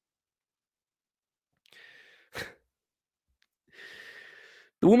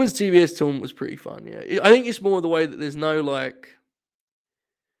 The women's TBS tournament was pretty fun. Yeah, I think it's more the way that there's no like,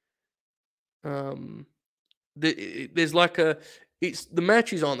 there's like a. It's the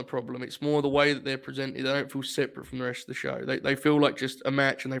matches aren't the problem. It's more the way that they're presented. They don't feel separate from the rest of the show. They feel like just a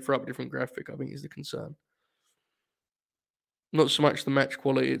match, and they throw up a different graphic. I think is the concern. Not so much the match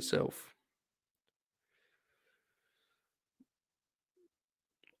quality itself.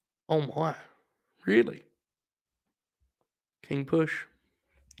 Oh my, really? King push.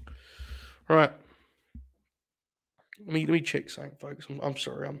 Right. Let me check something, folks. I'm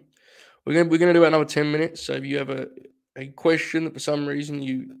sorry. We're gonna do another 10 minutes. So if you have a question that for some reason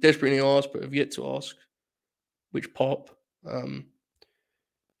you desperately ask but have yet to ask, which pop, um,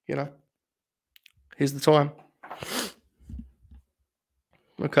 you know, here's the time.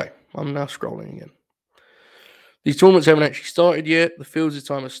 Okay, I'm now scrolling again. These tournaments haven't actually started yet. The fields of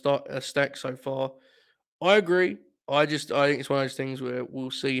time are stacked so far. I agree. I think it's one of those things where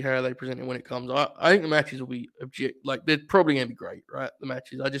we'll see how they present it when it comes. I think the matches will be like they're probably gonna be great, right? The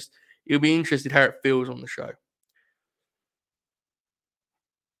matches. It'll be interesting how it feels on the show.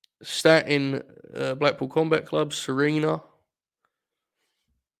 Stat in Blackpool Combat Club, Serena,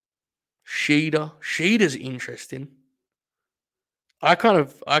 Sheeda. Sheeda's interesting. I kind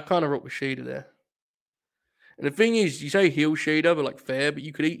of rock with Sheeda there. And the thing is, you say heel Sheeda, but like fair, but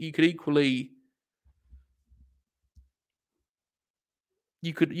you could equally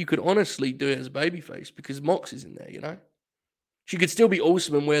you could honestly do it as a babyface because Mox is in there, you know. She could still be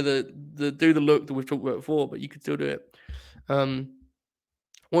awesome and wear the do the look that we've talked about before, but you could still do it.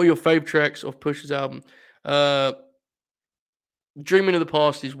 What are your fave tracks of Push's album? Dreaming of the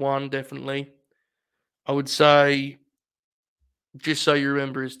Past is one, definitely. I would say Just So You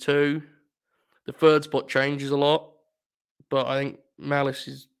Remember is two. The third spot changes a lot, but I think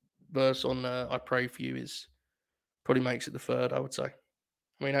Malice's verse on I Pray For You is probably makes it the third, I would say.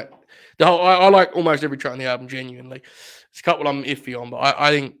 I mean, I like almost every track on the album, genuinely. There's a couple I'm iffy on, but I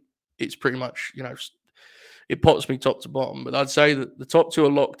think it's pretty much, it pots me top to bottom. But I'd say that the top two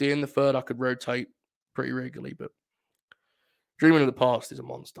are locked in. The third I could rotate pretty regularly, but Dreaming of the Past is a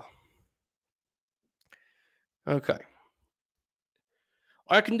monster. Okay.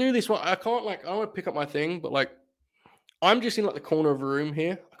 I can do this one. I can't I want to pick up my thing, but like I'm just in like the corner of a room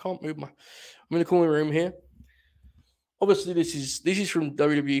here. I can't move I'm in the corner of a room here. Obviously, this is from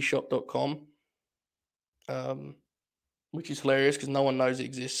WWEshop.com, which is hilarious because no one knows it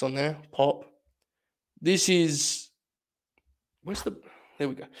exists on there. Pop. This is there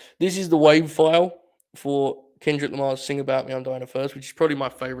we go. This is the wave file for Kendrick Lamar's "Sing About Me, I'm Dying First," which is probably my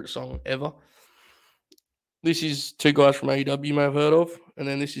favorite song ever. This is two guys from AEW you may have heard of, and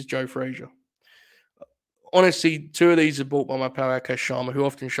then this is Joe Frazier. Honestly, two of these are bought by my pal Akash Sharma, who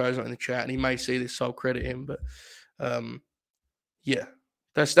often shows up in the chat, and he may see this, so I'll credit him. But yeah,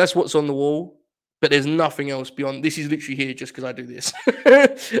 that's what's on the wall. But there's nothing else beyond. This is literally here just because I do this.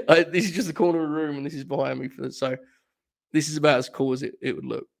 This is just the corner of the room, and this is behind me. So this is about as cool as it would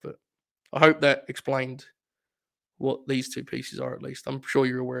look. But I hope that explained what these two pieces are, at least. I'm sure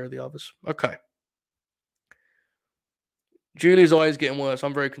you're aware of the others. Okay. Julia's eye is getting worse.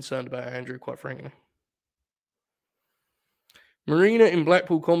 I'm very concerned about Andrew, quite frankly. Marina in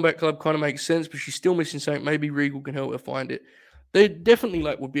Blackpool Combat Club kind of makes sense, but she's still missing something. Maybe Regal can help her find it. They definitely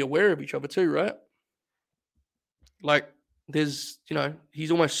would be aware of each other too, right? Like there's,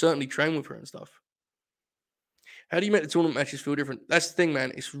 he's almost certainly trained with her and stuff. How do you make the tournament matches feel different? That's the thing,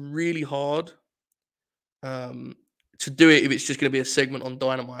 man. It's really hard to do it if it's just going to be a segment on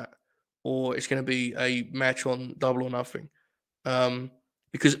Dynamite or it's going to be a match on Double or Nothing.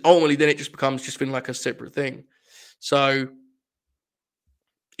 Because ultimately then it just becomes just feeling like a separate thing. So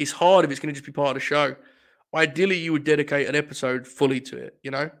it's hard if it's going to just be part of the show. Ideally, you would dedicate an episode fully to it,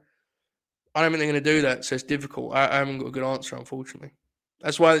 I don't think they're going to do that, so it's difficult. I haven't got a good answer, unfortunately.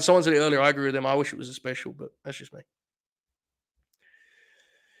 That's why someone said it earlier. I agree with them. I wish it was a special, but that's just me.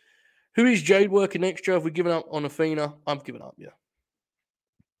 Who is Jade working next, Joe? Have we given up on Athena? I've given up, yeah.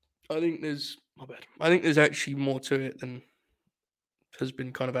 I think there's actually more to it than has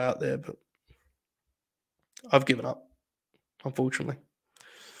been kind of out there, but I've given up, unfortunately.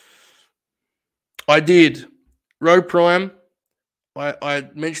 I did. Road Prime. I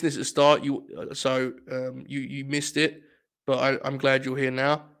mentioned this at the start. You missed it, but I'm glad you're here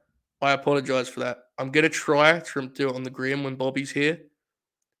now. I apologize for that. I'm gonna try to do it on the grim when Bobby's here.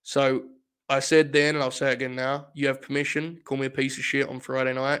 So I said then, and I'll say it again now. You have permission. Call me a piece of shit on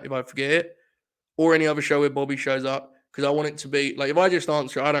Friday night if I forget it, or any other show where Bobby shows up, because I want it to be like if I just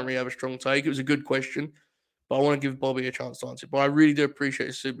answer, I don't really have a strong take. It was a good question, but I want to give Bobby a chance to answer. But I really do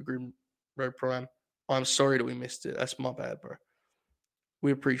appreciate Super Grim Road Prime. I'm sorry that we missed it. That's my bad, bro.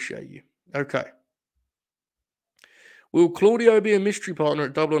 We appreciate you. Okay. Will Claudio be a mystery partner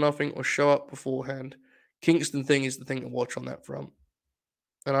at Double or Nothing or show up beforehand? Kingston thing is the thing to watch on that front.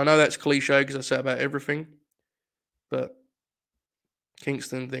 And I know that's cliche because I say about everything, but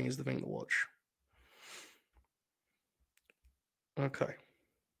Kingston thing is the thing to watch. Okay.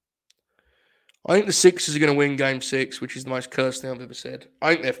 I think the Sixers are going to win Game 6, which is the most cursed thing I've ever said.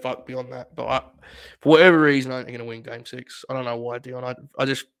 I think they're fucked beyond that, but for whatever reason, I think they're going to win Game 6. I don't know why, Dion. I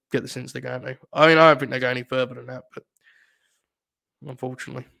just get the sense they're going to. I mean, I don't think they go any further than that, but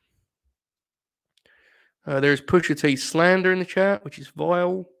unfortunately. There's Pusha T slander in the chat, which is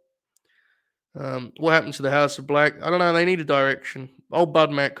vile. What happened to the House of Black? I don't know. They need a direction. Old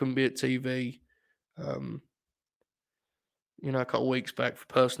Bud Mac couldn't be at TV. A couple of weeks back for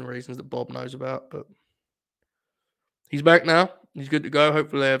personal reasons that Bob knows about, but he's back now. He's good to go.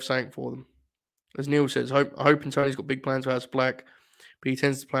 Hopefully they have something for them. As Neil says, hoping Tony's got big plans for House of Black, but he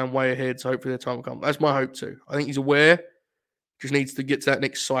tends to plan way ahead, so hopefully their time will come. That's my hope too. I think he's aware, just needs to get to that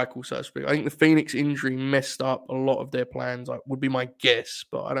next cycle, so to speak. I think the Phoenix injury messed up a lot of their plans, would be my guess,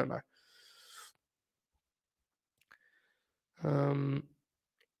 but I don't know.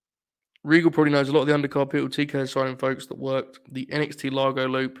 Regal probably knows a lot of the undercard people. TK is signing folks that worked the NXT Largo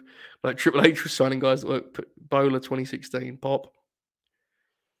loop, like Triple H was signing guys that worked Bola 2016. Pop.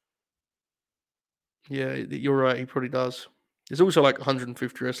 Yeah, you're right. He probably does. There's also like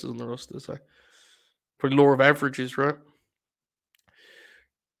 150 wrestlers on the roster, so probably law of averages, right?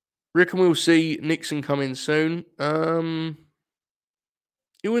 Reckon we'll see Nixon come in soon. It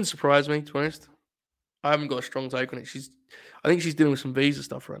wouldn't surprise me, to be honest. I haven't got a strong take on it. I think she's dealing with some visa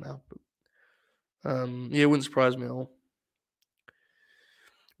stuff right now. But it wouldn't surprise me at all.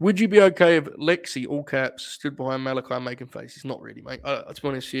 Would you be okay if Lexi, all caps, stood behind Malachi making faces? Not really, mate. To be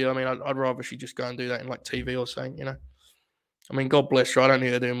honest here, I mean, I'd rather she just go and do that in like TV or something, I mean, God bless her. I don't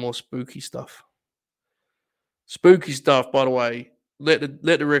need her doing more spooky stuff. Spooky stuff, by the way, let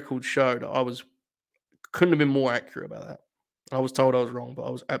the record show that couldn't have been more accurate about that. I was told I was wrong, but I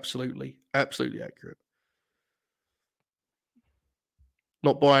was absolutely, absolutely accurate.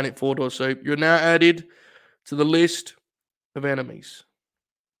 Not buying it, 4 Door Soup. You're now added to the list of enemies.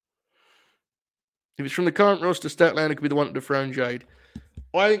 If it's from the current roster, Statlander could be the one to dethrone Jade.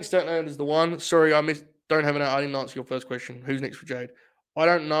 I think Statlander is the one. Sorry, I didn't answer your first question. Who's next for Jade? I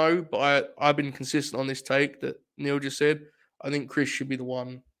don't know, but I've been consistent on this take that Neil just said. I think Chris should be the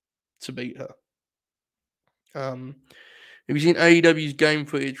one to beat her. Have you seen AEW's game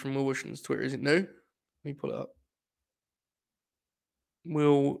footage from Will Washington's Twitter? Is it new? Let me pull it up.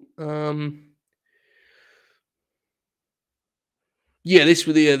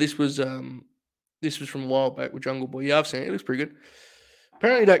 This was from a while back with Jungle Boy. Yeah, I've seen it. It looks pretty good.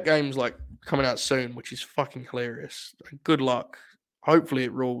 Apparently that game's like coming out soon, which is fucking hilarious. Good luck. Hopefully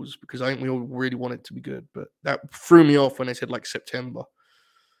it rules because I think we all really want it to be good. But that threw me off when they said like September.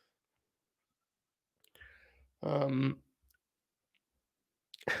 Do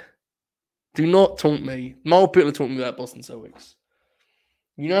not taunt me. Mole Pittler taunt me about Boston Celtics.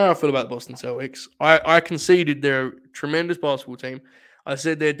 You know how I feel about the Boston Celtics. I conceded they're a tremendous basketball team. I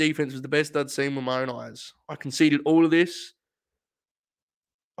said their defense was the best I'd seen with my own eyes. I conceded all of this.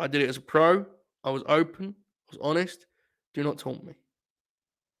 I did it as a pro. I was open. I was honest. Do not taunt me.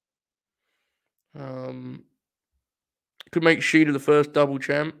 Could make Sheeta the first double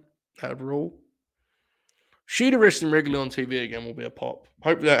champ. That would rule. Sheeta wrestling regularly on TV again will be a pop.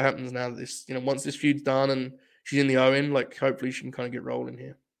 Hopefully that happens now that this, once this feud's done and she's in the Owen, hopefully she can kind of get rolling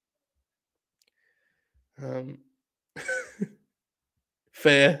here.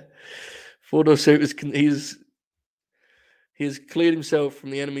 Fair. 4 Door Soup he's cleared himself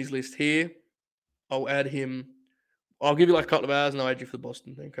from the enemies list here. I'll add him. I'll give you a couple of hours and I'll add you for the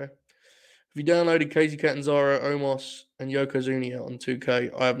Boston thing, okay? Have you downloaded Casey Catanzaro, Omos, and Yokozuna on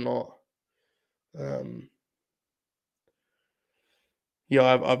 2K? I have not. I've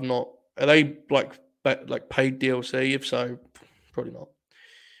not. Are they paid DLC? If so, probably not.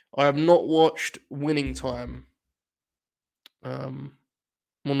 I have not watched Winning Time. Well,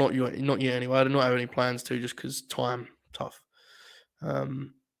 not yet anyway. I do not have any plans to, just because time tough.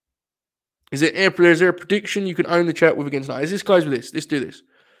 Is there a prediction you can own the chat with against night? Is this close with this? Let's do this.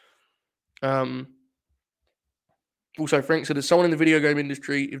 Also, Frank said, as someone in the video game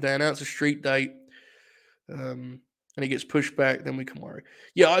industry, if they announce a street date and it gets pushed back, then we can worry.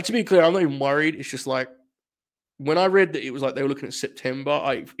 Yeah, to be clear, I'm not even worried. It's just like, when I read that it was like they were looking at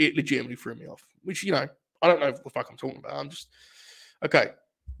September, it legitimately threw me off. Which, I don't know what the fuck I'm talking about. I'm just... Okay.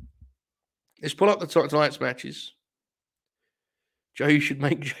 Let's pull up tonight's matches. Joe should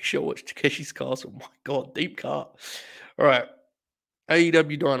make Jay Shaw watch Takeshi's Castle. Oh my God, deep cut. All right.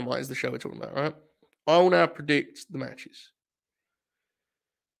 AEW Dynamite is the show we're talking about, right? I will now predict the matches.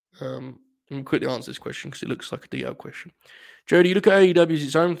 Let me quickly answer this question because it looks like a DL question. Joe, do you look at AEW as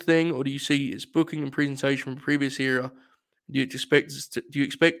its own thing, or do you see its booking and presentation from a previous era? Do you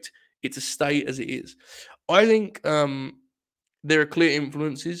expect it to stay as it is? I think there are clear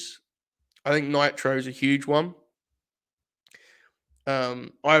influences. I think Nitro is a huge one.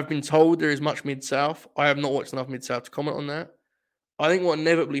 I've been told there is much Mid-South. I have not watched enough Mid-South to comment on that. I think what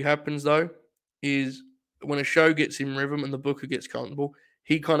inevitably happens, though, is when a show gets in rhythm and the booker gets comfortable,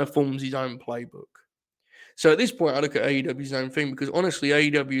 he kind of forms his own playbook. So at this point, I look at AEW's own thing because honestly,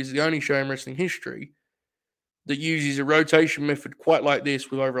 AEW is the only show in wrestling history that uses a rotation method quite like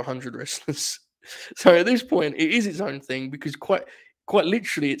this with over 100 wrestlers. So at this point, it is its own thing because quite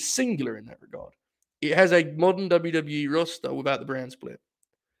literally, it's singular in that regard. It has a modern WWE roster without the brand split.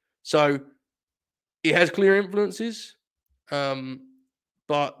 So it has clear influences,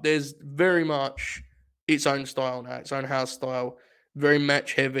 but there's very much its own style now, its own house style, very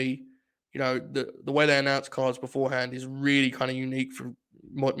match heavy. You know, the way they announce cards beforehand is really kind of unique for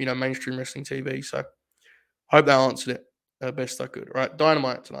mainstream wrestling TV. So I hope that answered it best I could. All right,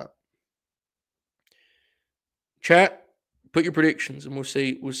 Dynamite tonight. Chat, put your predictions, and we'll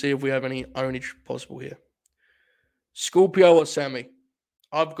see if we have any ownage possible here. Scorpio or Sammy?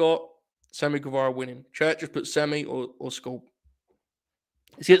 I've got Sammy Guevara winning. Chat, just put Sammy or Scorp.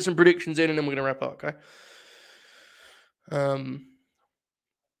 Let's get some predictions in, and then we're gonna wrap up. Okay.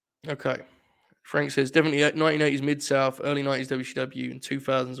 Okay. Frank says definitely 1980s Mid-South, early 90s WCW, and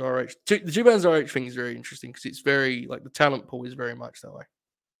 2000s RH. The 2000s RH thing is very interesting because it's very, like, the talent pool is very much that way.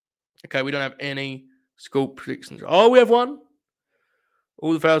 Okay, we don't have any Scorp predictions. Oh, we have one.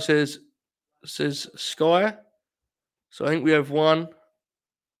 All the foul says Sky. So I think we have one.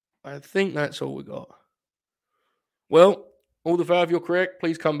 I think that's all we got. Well, all the foul, if you're correct,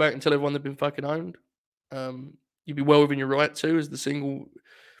 please come back and tell everyone they've been fucking owned. You'd be well within your right too as the single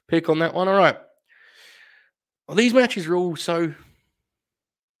pick on that one. All right. Well, these matches are all so...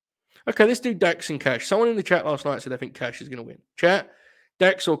 Okay, let's do Dax and Cash. Someone in the chat last night said they think Cash is going to win. Chat,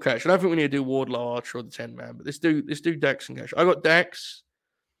 Dax or Cash? I don't think we need to do Wardlow, Archer, or the 10-man, but let's do Dax and Cash. I got Dax,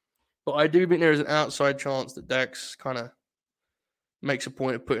 but I do think there is an outside chance that Dax kind of makes a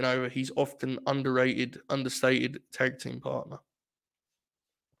point of putting over his often underrated, understated tag team partner.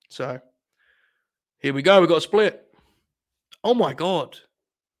 So, here we go. We've got a split. Oh, my God.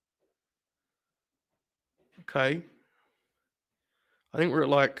 Okay. I think we're at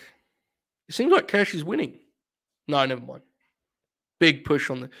like... It seems like Cash is winning. No, never mind. Big push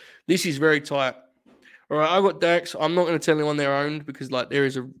on the... This is very tight. All right, I got Dax. I'm not going to tell anyone they're owned because, like, there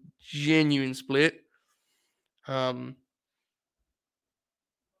is a genuine split. Wow.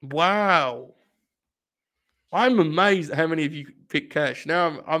 I'm amazed at how many of you picked Cash.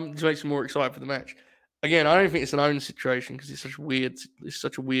 Now I'm just makes me more excited for the match. Again, I don't think it's an own situation because it's such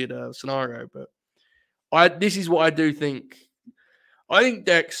a weird scenario. But this is what I do think. I think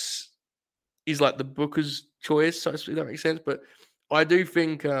Dax is like the booker's choice, so to speak. That makes sense. But I do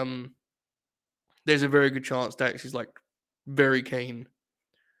think there's a very good chance Dax is like very keen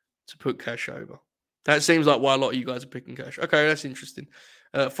to put Cash over. That seems like why a lot of you guys are picking Cash. Okay, that's interesting.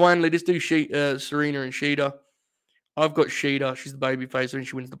 Finally, let's do Serena and Sheeta. I've got Sheeta. She's the babyface, and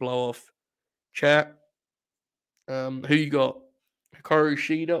she wins the blow-off. Chat. Who you got? Hikaru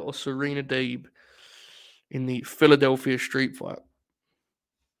Shida or Serena Deeb in the Philadelphia street fight?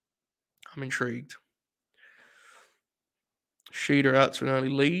 I'm intrigued. Sheeta out to an early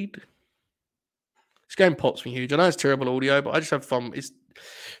lead. This game pops me huge. I know it's terrible audio, but I just have fun.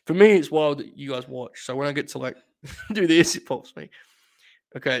 For me, it's wild that you guys watch. So when I get to like do this, it pops me.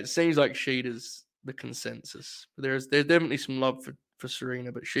 Okay, it seems like Sheeta's the consensus. There's definitely some love for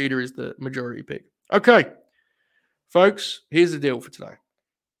Serena, but Sheeta is the majority pick. Okay, folks, here's the deal for today.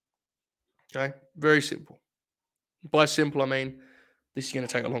 Okay, very simple. By simple, I mean this is going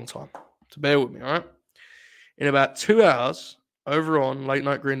to take a long time. So bear with me, all right? In about 2 hours, over on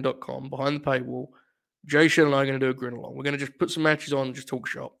latenightgrin.com, behind the paywall, Jay Shen and I are going to do a grin along. We're going to just put some matches on and just talk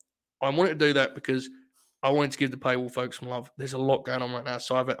shop. I wanted to do that because I wanted to give the paywall folks some love. There's a lot going on right now,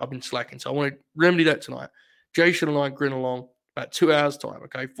 so I've been slacking. So I want to remedy that tonight. Jay Shen and I grin along about 2 hours' time,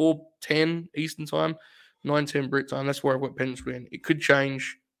 okay? 4:10 Eastern time, 9:10 Brit time. That's where I've got penciled in. It could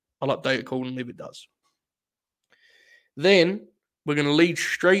change. I'll update it accordingly if it does. Then we're going to lead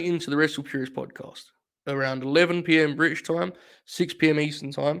straight into the Wrestle Purist podcast around 11 p.m. British time, 6 p.m.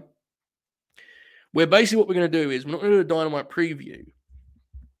 Eastern time, where basically what we're going to do is we're not going to do a Dynamite preview.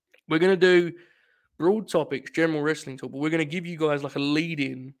 We're going to do broad topics, general wrestling talk, but we're going to give you guys like a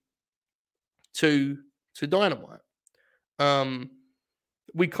lead-in to Dynamite.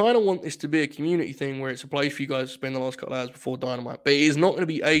 we kind of want this to be a community thing where it's a place for you guys to spend the last couple of hours before Dynamite. But it is not going to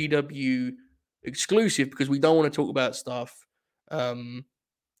be AEW exclusive because we don't want to talk about stuff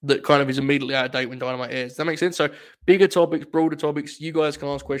that kind of is immediately out of date when Dynamite airs. Does that make sense? So bigger topics, broader topics, you guys can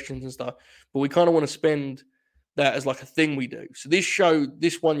ask questions and stuff. But we kind of want to spend that as like a thing we do. So this show,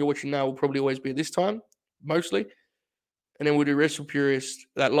 this one you're watching now will probably always be at this time, mostly. And then we'll do Wrestle Purist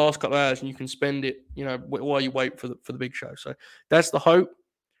that last couple of hours and you can spend it, while you wait for the big show. So that's the hope.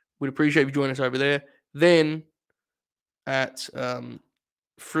 We'd appreciate if you join us over there. Then at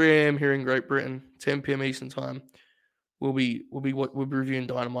 3 a.m. here in Great Britain, 10 p.m. Eastern time, we'll be reviewing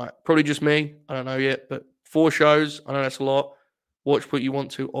Dynamite. Probably just me. I don't know yet, but 4 shows. I know that's a lot. Watch what you want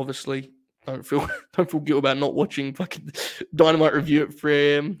to. Obviously, don't feel guilty about not watching fucking Dynamite review at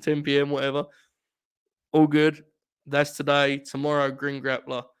 3 a.m., 10 p.m., whatever. All good. That's today. Tomorrow, Grin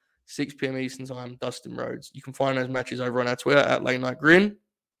Grappler, 6 p.m. Eastern time, Dustin Rhodes. You can find those matches over on our Twitter at Late Night Grin.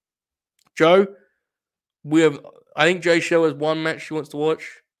 Joe, I think Jay Shell has one match she wants to watch.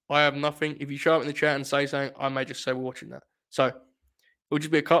 I have nothing. If you show up in the chat and say something, I may just say we're watching that. So it'll just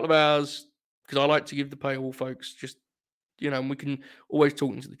be a couple of hours because I like to give the paywall folks just, and we can always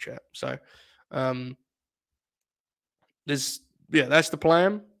talk into the chat. So that's the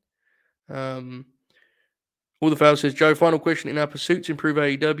plan. All the Foul says, Joe, final question. In our pursuit to improve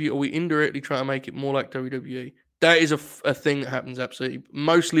AEW, are we indirectly trying to make it more like WWE? That is a thing that happens absolutely,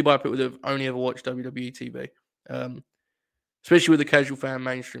 mostly by people that have only ever watched WWE TV. Especially with the casual fan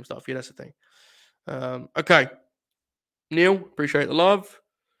mainstream stuff. Yeah, that's the thing. Okay. Neil, appreciate the love.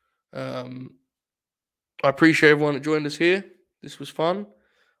 I appreciate everyone that joined us here. This was fun.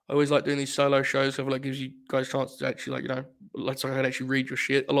 I always like doing these solo shows. So I feel like it gives you guys a chance to actually, so I can actually read your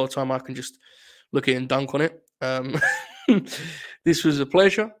shit. A lot of time I can just look at it and dunk on it. This was a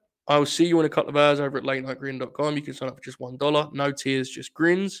pleasure. I will see you in a couple of hours over at latenightgrin.com. You can sign up for just $1. No tiers, just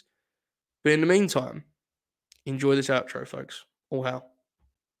grins. But in the meantime, enjoy this outro, folks. All how.